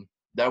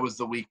 That was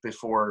the week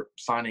before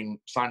signing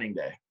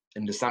day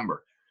in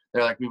December.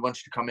 They're like, we want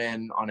you to come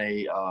in on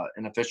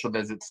an official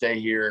visit, stay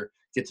here,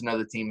 get to know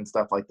the team and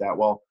stuff like that.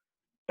 Well,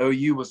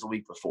 OU was the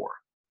week before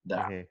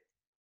that. Mm-hmm.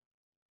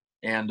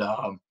 And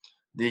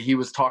he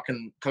was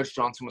talking, Coach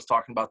Johnson was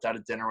talking about that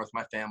at dinner with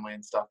my family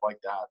and stuff like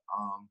that.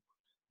 And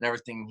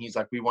everything. He's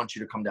like, we want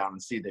you to come down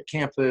and see the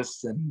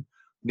campus and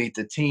meet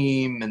the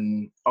team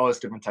and all this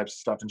different types of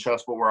stuff and show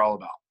us what we're all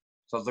about.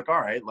 So I was like,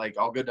 all right, like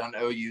I'll go down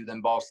to OU,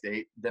 then Ball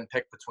State, then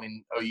pick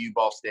between OU,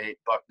 Ball State,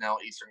 Bucknell,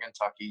 Eastern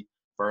Kentucky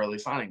for early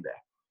signing day.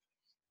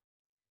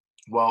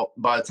 Well,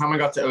 by the time I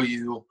got to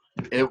OU,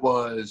 it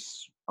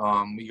was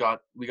we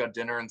got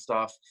dinner and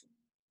stuff.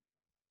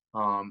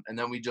 And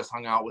then we just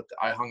hung out with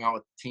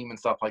the team and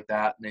stuff like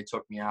that, and they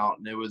took me out,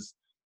 and it was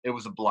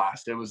a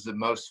blast. It was the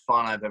most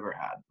fun I've ever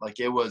had. Like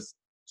it was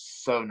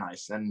so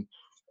nice. And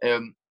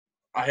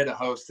I had a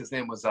host, his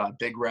name was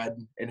Big Red,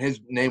 and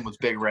his name was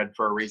Big Red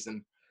for a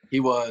reason. He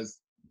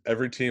was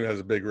every team has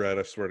a Big Red,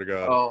 I swear to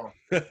God. Oh,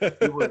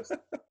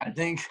 I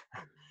think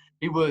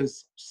he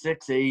was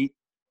 6'8",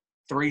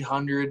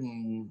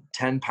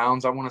 310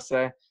 pounds, I want to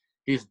say.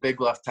 He's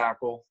big left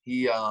tackle.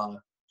 He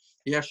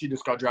He actually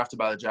just got drafted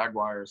by the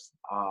Jaguars.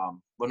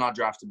 Well, not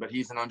drafted, but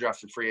he's an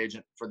undrafted free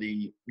agent for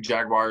the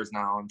Jaguars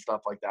now and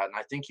stuff like that. And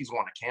I think he's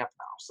going to camp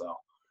now. So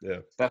Yeah.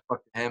 that's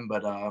up to him.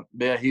 But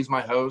yeah, he's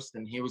my host,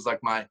 and he was like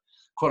my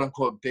quote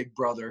unquote big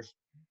brother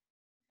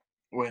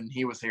when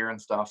he was here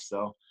and stuff.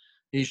 So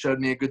he showed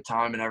me a good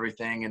time and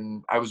everything.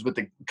 And I was with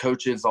the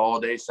coaches all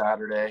day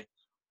Saturday.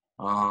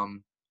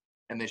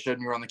 And they showed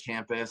me around the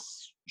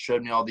campus,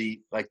 showed me all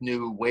the like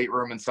new weight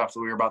room and stuff that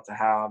we were about to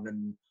have,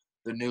 and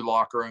the new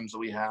locker rooms that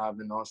we have,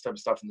 and all this type of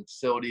stuff in the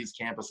facilities,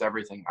 campus,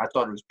 everything. I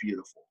thought it was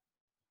beautiful.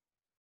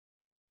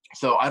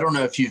 So I don't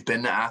know if you've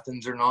been to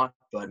Athens or not,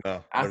 but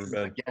No, Athens,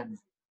 never been. again,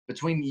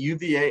 between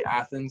UVA,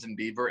 Athens, and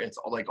Beaver, it's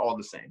all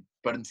the same.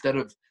 But instead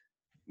of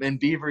in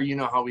Beaver, you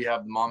know how we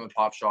have the mom and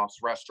pop shops,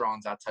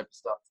 restaurants, that type of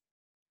stuff.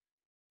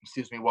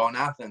 Excuse me. Well, in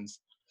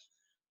Athens,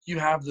 you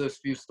have those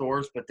few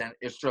stores, but then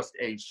it's just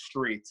a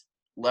street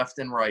left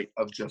and right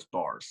of just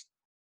bars.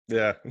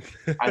 Yeah.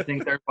 I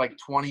think there's like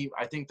 20,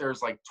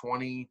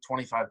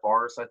 25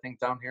 bars, I think,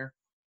 down here.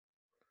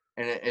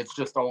 And it's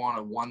just all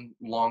on one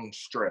long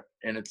strip,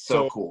 and it's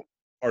so cool.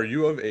 Are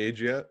you of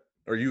age yet?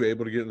 Are you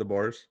able to get in the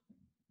bars?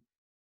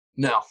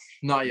 No,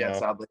 not yet, No.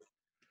 sadly.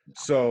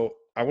 So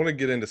I want to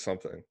get into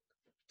something.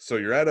 So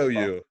you're at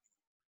OU.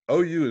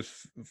 OU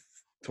is,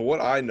 to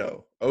what I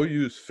know,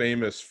 OU is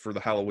famous for the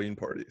Halloween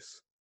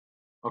parties.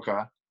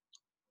 Okay.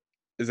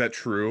 Is that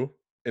true?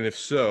 And if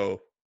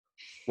so,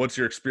 what's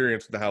your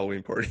experience with the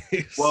Halloween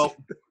parties? Well,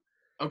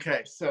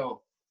 okay,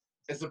 so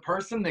as a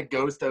person that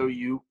goes to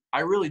OU,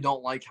 I really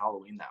don't like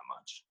Halloween that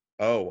much.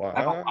 Oh, wow.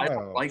 I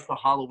don't like the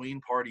Halloween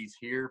parties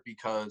here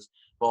because,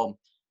 well,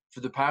 for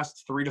the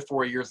past 3 to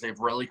 4 years, they've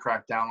really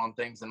cracked down on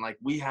things. And, like,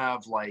 we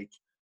have, like,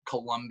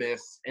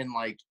 Columbus and,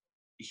 like,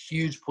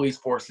 huge police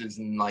forces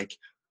and, like,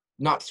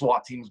 not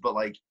SWAT teams, but,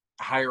 like,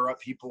 higher up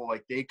people.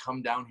 Like, they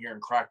come down here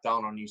and crack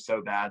down on you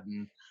so bad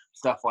and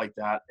stuff like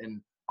that.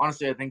 And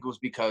honestly, I think it was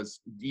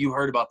because you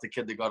heard about the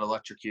kid that got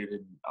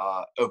electrocuted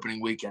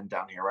opening weekend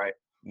down here, right?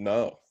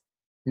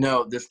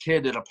 No, this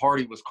kid at a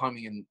party was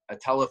climbing a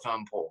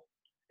telephone pole,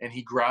 and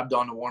he grabbed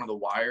onto one of the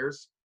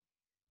wires.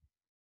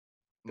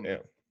 Damn.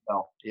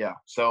 Oh, yeah.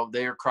 So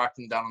they are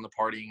cracking down on the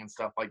partying and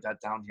stuff like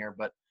that down here.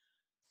 But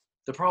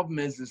the problem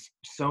is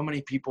so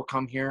many people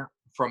come here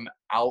from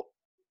out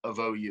of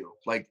OU.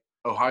 Like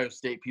Ohio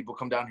State people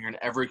come down here, and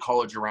every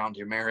college around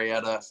here,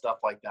 Marietta, stuff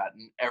like that.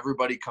 And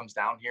everybody comes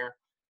down here.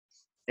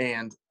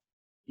 And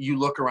you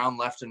look around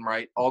left and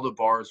right, all the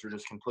bars are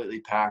just completely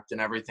packed and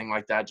everything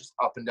like that, just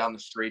up and down the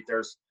street.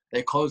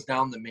 They closed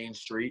down the main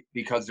street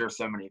because there's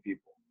so many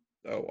people.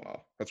 Oh,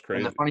 wow. That's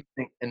crazy.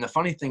 And the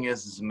funny thing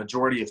is the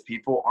majority of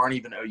people aren't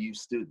even OU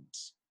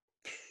students.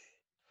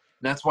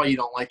 And that's why you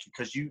don't like it,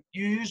 because you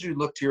usually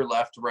look to your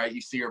left, right,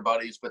 you see your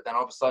buddies, but then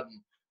all of a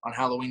sudden on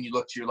Halloween you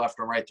look to your left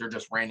and right, they're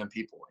just random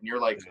people. And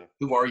you're like,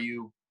 who are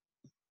you?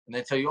 And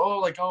they tell you,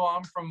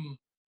 I'm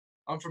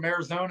from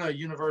Arizona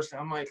University.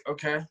 I'm like,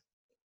 okay.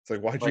 It's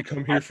like, why'd you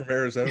come here from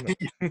Arizona?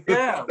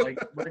 Yeah, like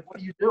what are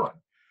you doing?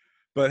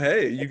 But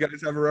hey, you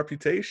guys have a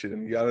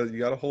reputation. You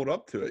gotta hold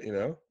up to it, you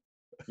know?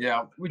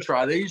 Yeah, we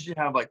try. They usually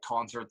have like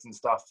concerts and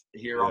stuff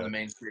here on the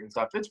main street and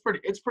stuff. It's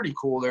pretty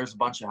cool. There's a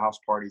bunch of house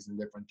parties and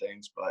different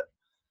things, but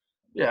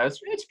yeah,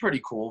 it's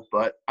pretty cool.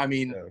 But I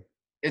mean,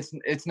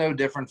 it's no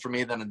different for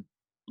me than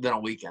a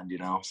weekend, you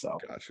know. So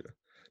Gotcha.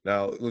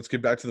 Now let's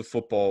get back to the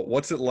football.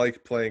 What's it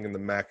like playing in the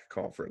MAC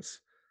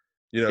conference?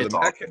 You know, It's the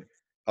MAC. awesome.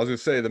 I was gonna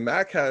say the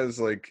MAC has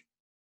like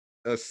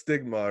a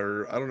stigma,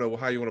 or I don't know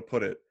how you want to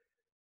put it,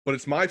 but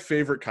it's my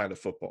favorite kind of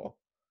football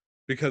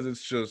because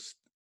it's just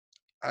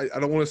I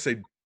don't want to say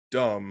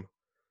dumb,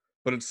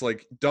 but it's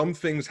like dumb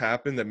things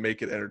happen that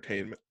make it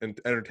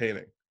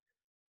entertaining.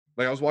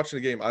 Like I was watching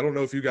the game. I don't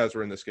know if you guys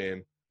were in this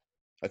game.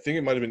 I think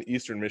it might have been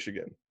Eastern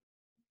Michigan,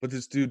 but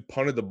this dude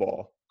punted the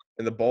ball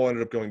and the ball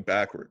ended up going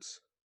backwards.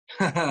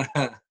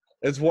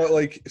 It's what,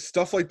 like,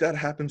 stuff like that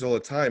happens all the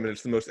time, and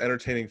it's the most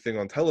entertaining thing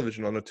on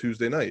television on a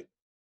Tuesday night.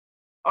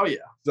 Oh yeah.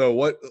 So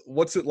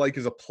what's it like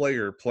as a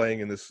player playing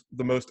in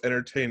the most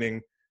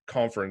entertaining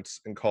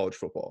conference in college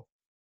football?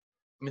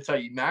 Let me tell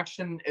you,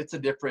 Maction, it's a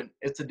different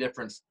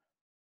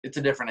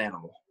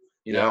animal,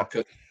 you know,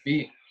 because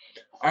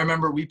I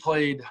remember we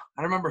played,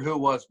 I don't remember who it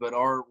was, but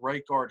our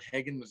right guard,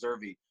 Hagen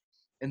Meservey,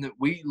 and that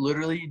we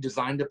literally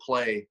designed a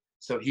play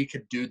so he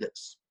could do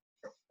this.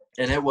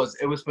 And he was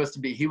supposed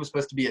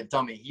to be a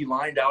dummy. He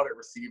lined out at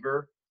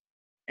receiver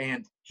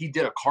and he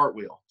did a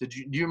cartwheel. Do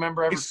you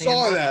remember ever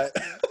seeing that?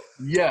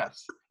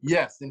 Yes.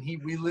 And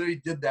we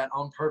literally did that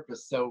on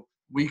purpose so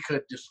we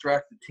could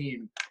distract the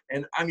team.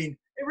 And I mean,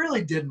 it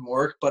really didn't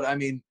work, but I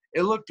mean,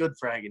 it looked good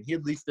for Hagen. He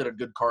at least did a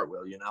good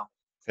cartwheel, you know?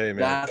 Hey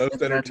man,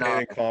 most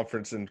entertaining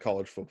conference in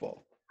college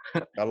football.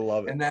 Gotta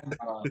love it. And then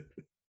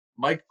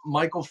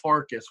Michael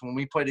Farkas, when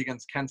we played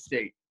against Kent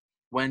State,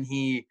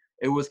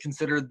 it was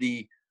considered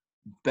the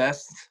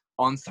best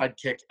onside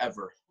kick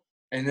ever.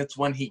 And it's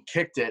when he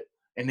kicked it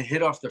and it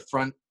hit off the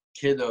front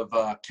kid of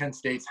Kent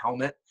State's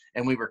helmet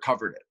and we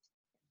recovered it.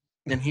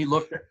 And he's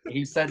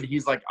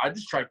like, I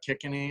just tried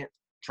kicking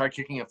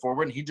it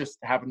forward and he just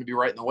happened to be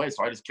right in the way.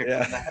 So I just kicked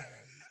him in the head,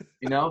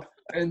 you know?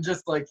 And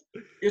just like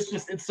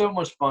it's so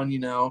much fun,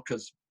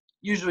 because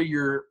usually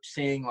you're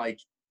seeing like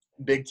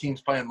big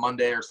teams playing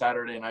Monday or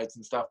Saturday nights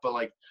and stuff, but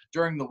like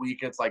during the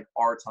week it's like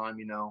our time,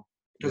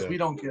 because we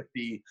don't get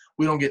TV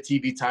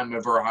time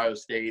over Ohio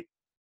State,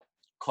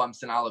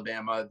 Clemson,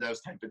 Alabama,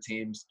 those type of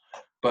teams.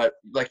 But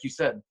like you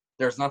said,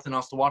 there's nothing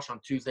else to watch on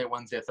Tuesday,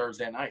 Wednesday,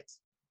 Thursday nights.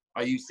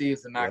 All you see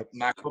is the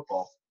MAC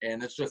football,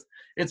 and it's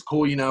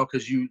cool,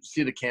 because you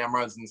see the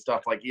cameras and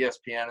stuff like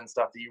ESPN and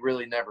stuff that you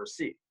really never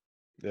see.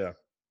 Yeah.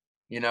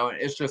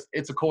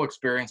 It's a cool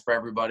experience for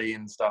everybody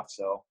and stuff.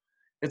 So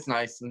it's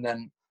nice. And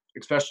then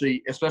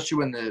especially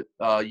when the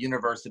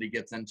university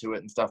gets into it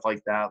and stuff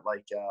like that,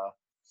 like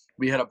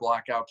we had a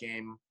blackout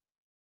game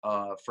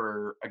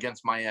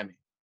against Miami.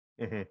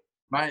 Mm-hmm.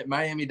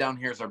 Miami down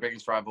here is our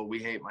biggest rival. We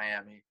hate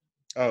Miami.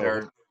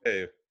 Oh,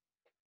 hey.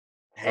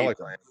 I like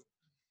Miami.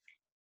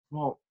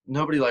 Well,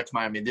 nobody likes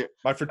Miami.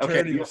 My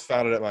fraternity was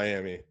founded at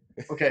Miami.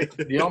 Okay.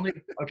 The only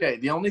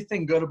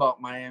thing good about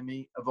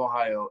Miami of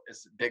Ohio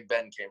is Big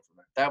Ben came from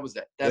it. That was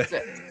it. That's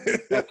it.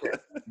 That's it.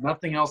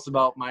 Nothing else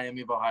about Miami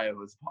of Ohio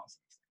is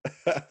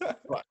positive.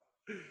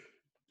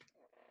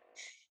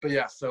 But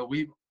yeah, so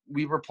we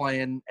were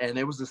playing, and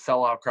it was a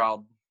sellout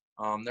crowd.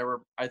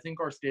 I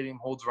think our stadium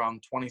holds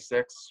around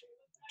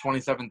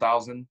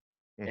 27,000.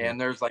 Mm-hmm.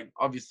 And there's like,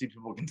 obviously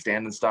people can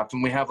stand and stuff.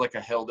 And we have like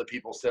a hill that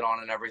people sit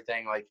on and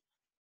everything, like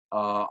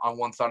on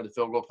one side of the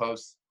field goal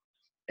post.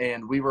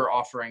 And we were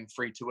offering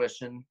free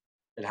tuition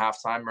at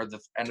halftime or the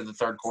end of the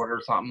third quarter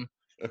or something.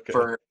 Okay.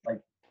 For like,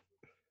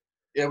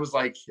 it was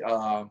like,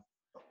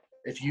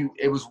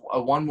 it was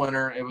a one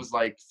winner, it was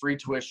like free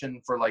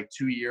tuition for like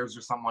 2 years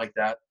or something like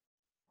that.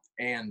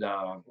 And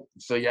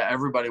so, yeah,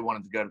 everybody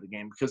wanted to go to the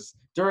game because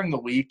during the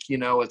week,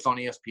 it's on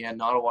ESPN.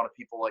 Not a lot of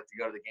people like to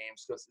go to the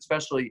games because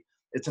especially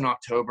it's in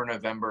October,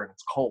 November, and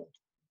it's cold.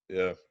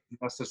 Yeah.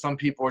 So some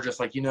people are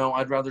just like,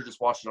 I'd rather just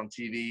watch it on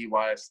TV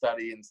while I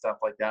study and stuff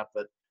like that.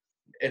 But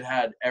it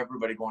had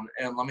everybody going.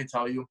 And let me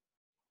tell you,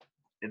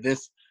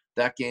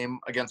 that game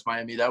against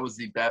Miami, that was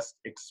the best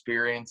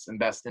experience and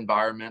best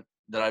environment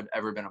that I've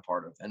ever been a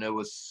part of. And it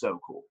was so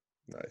cool.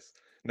 Nice.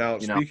 Now,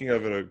 speaking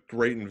of a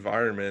great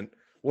environment,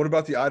 what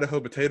about the Idaho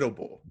Potato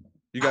Bowl?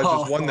 You guys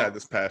just won that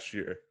this past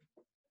year.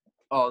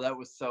 Oh, that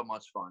was so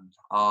much fun.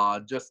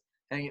 Just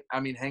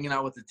hanging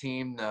out with the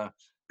team,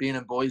 being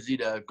in Boise,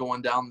 to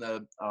going down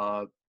the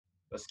a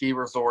ski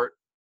resort.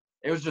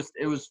 It was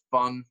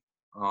fun.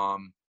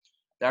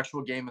 The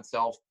actual game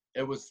itself,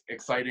 it was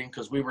exciting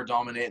because we were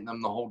dominating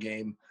them the whole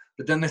game.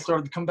 But then they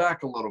started to come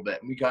back a little bit,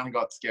 and we kind of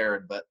got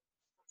scared. But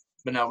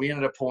no, we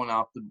ended up pulling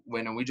out the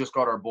win, and we just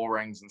got our bull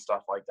rings and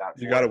stuff like that.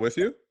 You got it with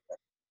you?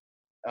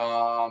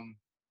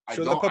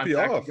 Show that puppy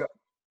off.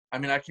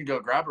 I can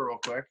go grab her real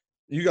quick.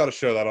 You got to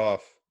show that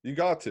off. You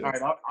got to. All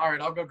right,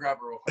 I'll go grab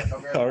her real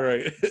quick. All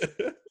right.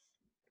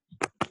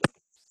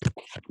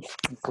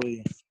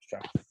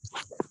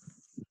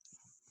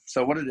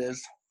 So what it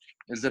is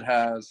it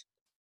has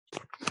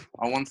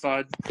on one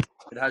side,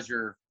 it has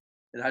your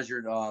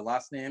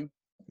last name.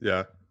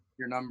 Yeah.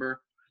 Your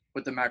number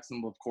with the MAC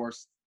symbol, of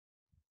course.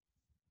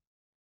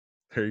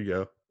 There you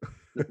go.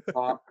 The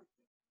top.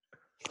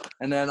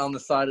 And then on the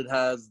side it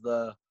has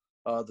the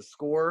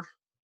score.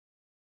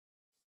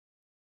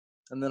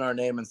 And then our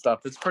name and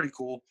stuff. It's pretty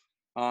cool.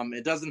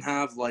 It doesn't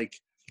have like,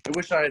 I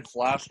wish I had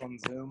flash on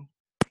Zoom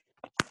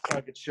so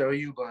I could show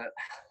you, but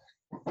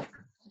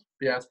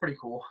yeah, it's pretty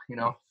cool,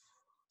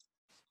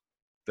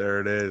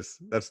 There it is.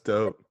 That's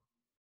dope.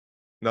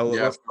 Now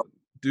let's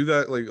do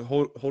that. Like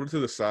hold it to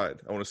the side.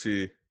 I want to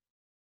see.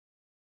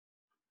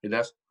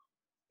 That's.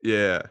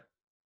 Yeah.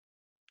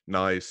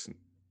 Nice.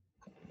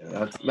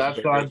 Yeah, that's side.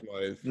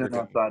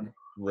 That side.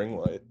 Ring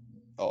light.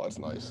 Oh, that's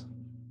nice.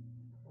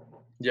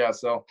 Yeah.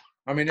 So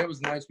it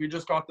was nice. We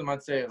just got them.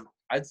 I'd say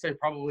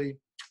probably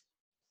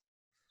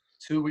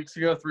 2 weeks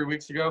ago, 3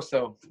 weeks ago.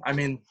 So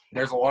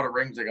there's a lot of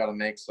rings they got to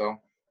make. So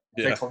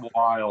it takes a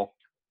while.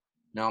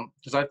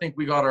 Because I think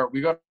we got a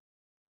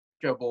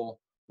couple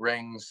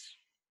rings.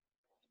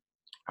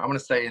 I'm gonna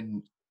say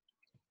in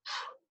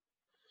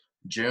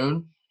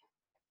June,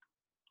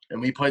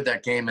 and we played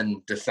that game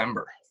in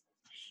December.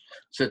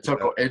 So it took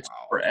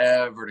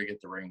forever to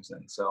get the rings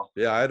in. So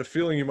yeah, I had a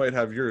feeling you might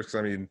have yours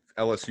because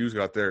LSU's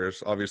got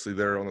theirs. Obviously,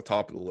 they're on the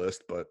top of the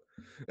list, but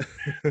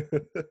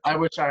I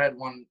wish I had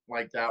one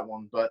like that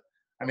one. But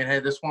hey,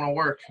 this one will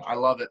work. I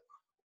love it.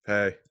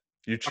 Hey,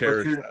 you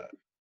cherish that.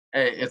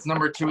 Hey, it's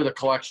number 2 of the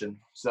collection.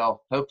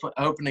 So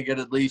hoping to get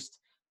at least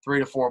 3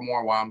 to 4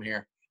 more while I'm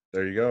here.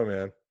 There you go,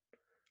 man.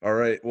 All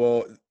right.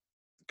 Well,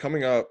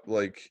 coming up,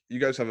 like you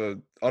guys have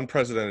an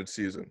unprecedented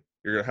season.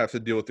 You're gonna have to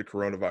deal with the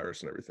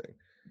coronavirus and everything.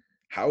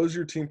 How is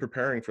your team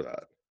preparing for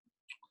that?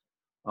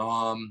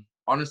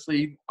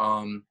 Honestly,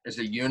 as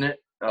a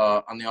unit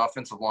on the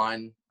offensive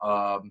line,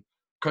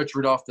 Coach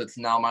Rudolph, that's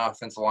now my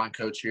offensive line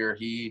coach here,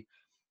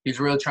 he's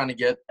really trying to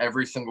get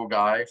every single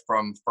guy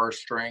from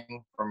first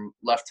string, from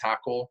left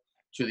tackle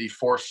to the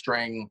 4th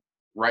string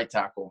right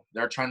tackle.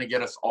 They're trying to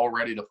get us all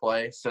ready to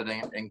play so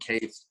that in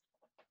case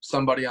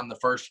somebody on the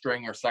first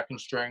string or second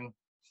string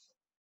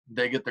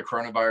they get the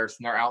coronavirus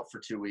and they're out for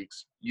 2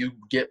 weeks, you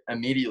get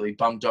immediately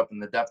bumped up in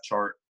the depth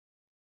chart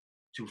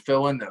to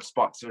fill in those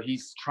spots. So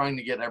he's trying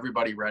to get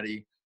everybody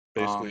ready.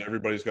 Basically,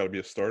 everybody's got to be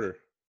a starter.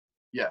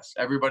 Yes,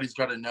 everybody's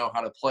got to know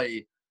how to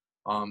play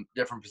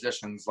different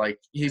positions. Like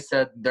he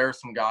said, there are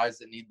some guys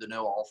that need to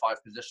know all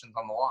 5 positions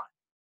on the line.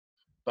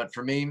 But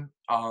for me,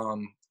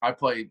 I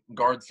play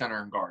guard,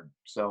 center, and guard.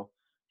 So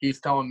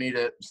he's telling me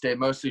to stay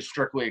mostly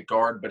strictly at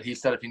guard, but he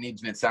said if he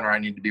needs me at center, I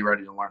need to be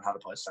ready to learn how to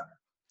play center.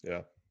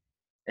 Yeah.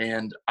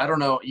 And I don't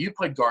know, you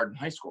played guard in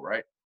high school,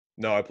 right?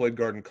 No, I played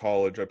guard in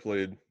college. I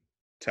played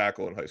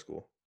tackle in high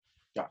school.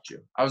 Got you.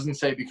 I was going to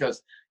say,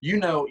 because you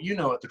know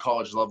at the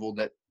college level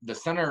that the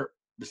center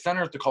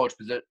at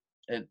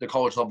the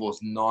college level is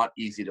not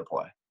easy to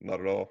play. Not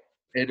at all.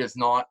 It is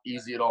not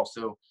easy at all.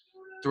 So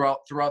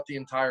throughout the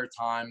entire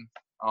time,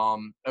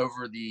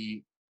 over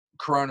the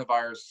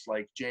coronavirus,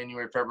 like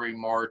January, February,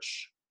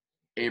 March,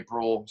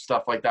 April,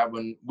 stuff like that,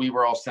 when we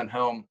were all sent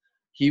home,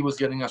 he was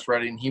getting us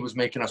ready and he was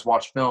making us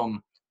watch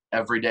film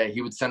every day.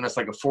 He would send us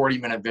like a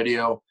 40-minute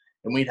video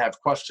and we'd have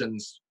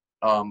questions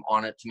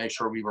on it to make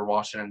sure we were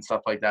watching it and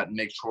stuff like that and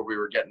make sure we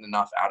were getting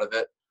enough out of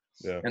it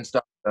and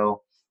stuff.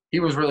 So he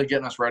was really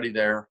getting us ready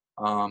there.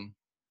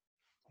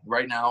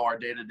 Right now, our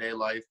day-to-day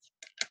life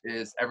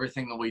is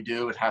everything that we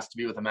do, it has to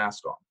be with a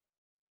mask on.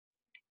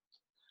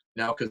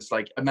 You know, because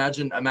like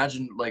imagine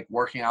like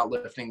working out,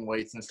 lifting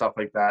weights and stuff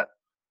like that,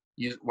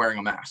 you wearing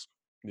a mask.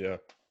 Yeah.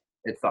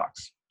 It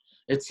sucks.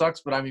 It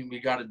sucks, but I mean, we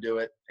got to do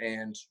it.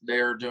 And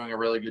they're doing a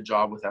really good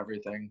job with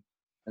everything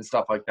and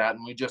stuff like that.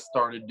 And we just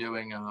started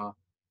doing, the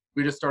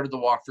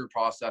walkthrough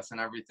process and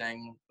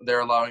everything.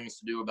 They're allowing us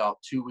to do about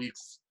 2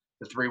 weeks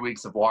to 3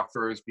 weeks of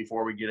walkthroughs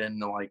before we get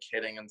into like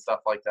hitting and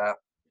stuff like that.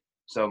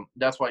 So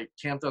that's why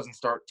camp doesn't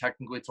start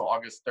technically till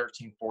August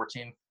 13th,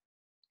 14th.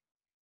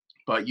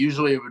 But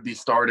usually it would be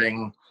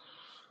starting,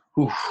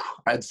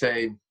 I'd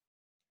say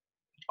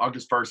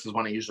August 1st is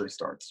when it usually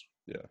starts.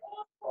 Yeah.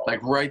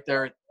 Like right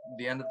there at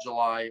the end of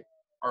July,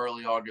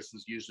 early August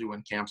is usually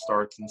when camp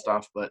starts and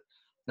stuff. But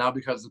now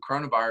because of the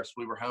coronavirus,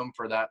 we were home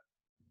for that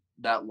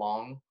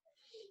long.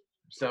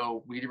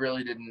 So we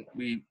really didn't –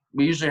 we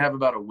usually have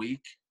about a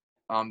week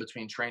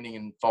between training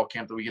and fall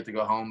camp that we get to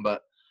go home.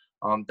 But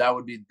that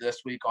would be this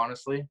week,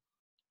 honestly.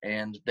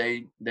 And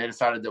they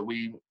decided that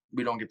we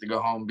don't get to go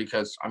home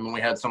because, I mean,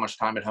 we had so much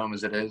time at home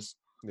as it is.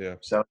 Yeah.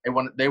 So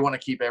they want to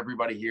keep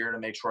everybody here to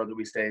make sure that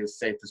we stay as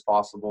safe as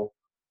possible,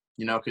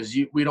 you know, because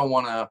we don't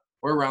want to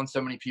 – we're around so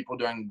many people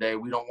during the day.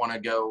 We don't want to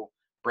go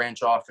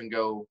branch off and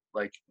go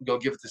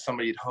give it to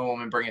somebody at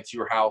home and bring it to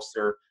your house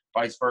or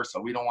vice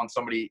versa. We don't want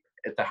somebody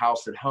at the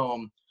house at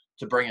home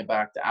to bring it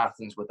back to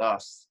Athens with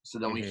us. So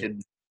then we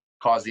could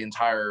cause the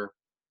entire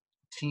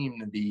team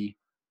to be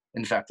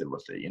infected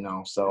with it, you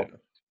know? So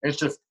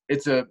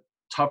it's a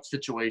tough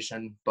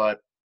situation, but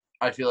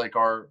I feel like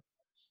our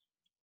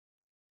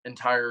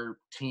entire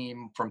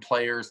team, from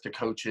players to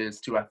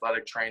coaches to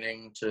athletic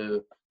training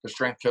to the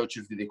strength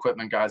coaches to the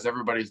equipment guys,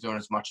 everybody's doing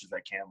as much as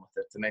they can with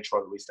it to make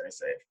sure that we stay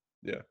safe.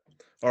 Yeah.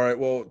 All right.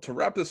 Well, to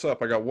wrap this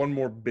up, I got one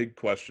more big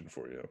question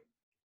for you.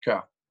 Okay.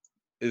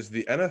 Is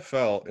the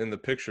NFL in the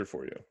picture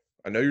for you?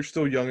 I know you're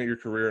still young at your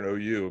career in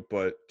OU,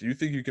 but do you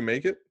think you can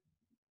make it?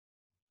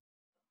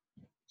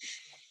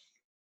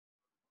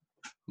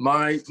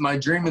 My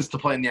dream is to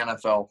play in the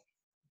NFL.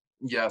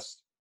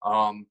 Yes.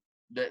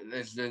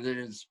 It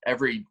is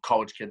every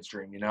college kid's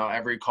dream, you know,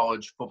 every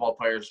college football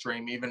player's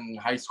dream, even in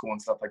high school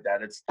and stuff like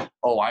that. It's,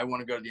 I want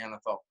to go to the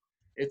NFL.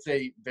 It's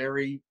a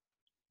very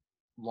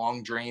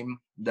long dream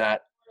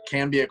that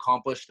can be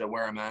accomplished at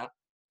where I'm at.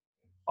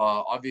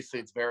 Obviously,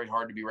 it's very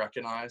hard to be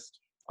recognized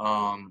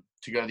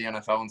to go to the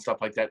NFL and stuff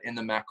like that in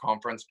the MAC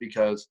conference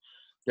because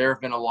there's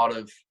been a lot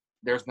of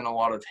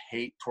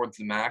hate towards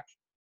the MAC,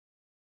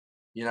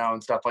 you know,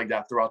 and stuff like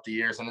that throughout the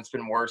years, and it's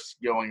been worse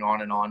going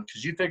on and on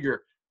because you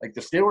figure – like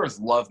the Steelers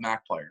love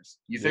MAC players.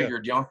 You figure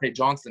Deontay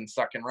Johnson,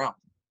 second round.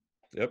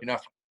 Yep. You know,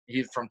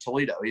 he's from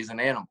Toledo. He's an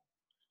animal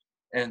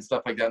and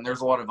stuff like that. And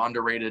there's a lot of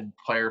underrated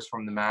players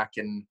from the MAC.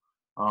 And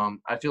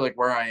I feel like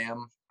where I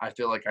am, I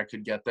feel like I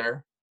could get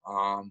there.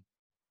 I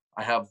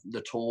have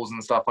the tools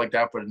and stuff like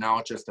that, but now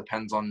it just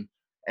depends on,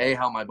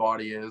 how my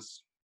body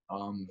is.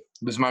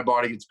 Because my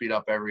body gets beat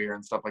up every year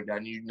and stuff like that.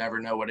 And you never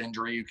know what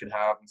injury you could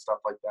have and stuff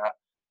like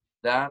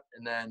that.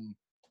 And then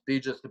 – B,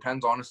 just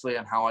depends honestly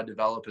on how I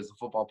develop as a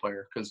football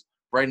player. Because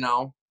right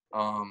now,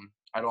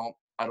 I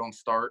don't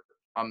start.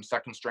 I'm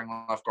second string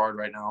left guard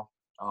right now.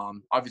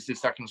 Obviously,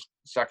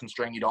 second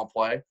string you don't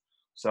play.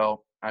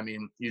 So I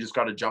mean, you just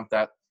got to jump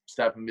that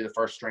step and be the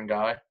first string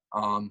guy.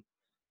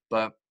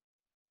 But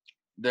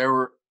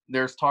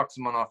there's talks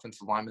among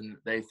offensive linemen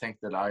that they think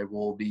that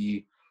I'll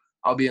be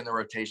in the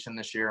rotation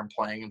this year and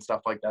playing and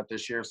stuff like that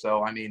this year.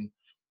 So I mean,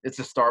 it's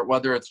a start.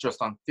 Whether it's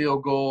just on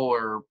field goal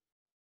or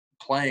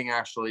playing,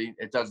 actually,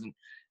 it doesn't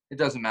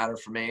matter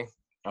for me.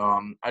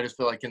 I just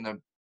feel like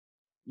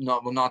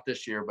not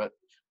this year, but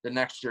the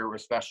next year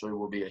especially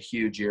will be a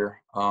huge year.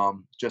 I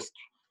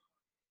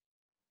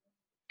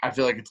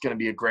feel like it's going to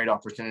be a great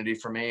opportunity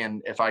for me,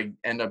 and if I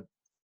end up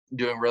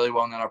doing really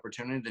well in that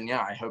opportunity, then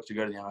I hope to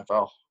go to the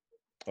NFL.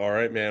 All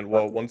right, man.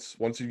 Well, once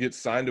you get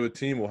signed to a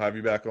team, we'll have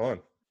you back on.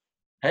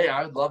 Hey,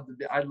 I'd love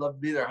to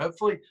be there.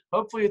 Hopefully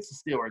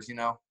it's the Steelers.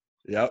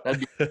 Yep.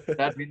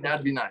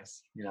 That'd be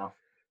nice.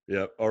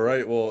 Yep. All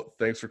right. Well,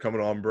 thanks for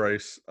coming on,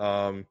 Bryce.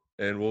 And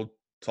we'll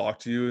talk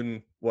to you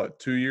in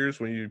 2 years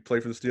when you play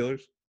for the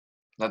Steelers?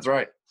 That's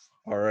right.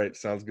 All right.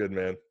 Sounds good,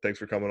 man. Thanks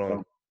for coming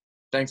on.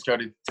 Thanks,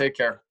 Jody. Take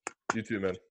care. You too, man.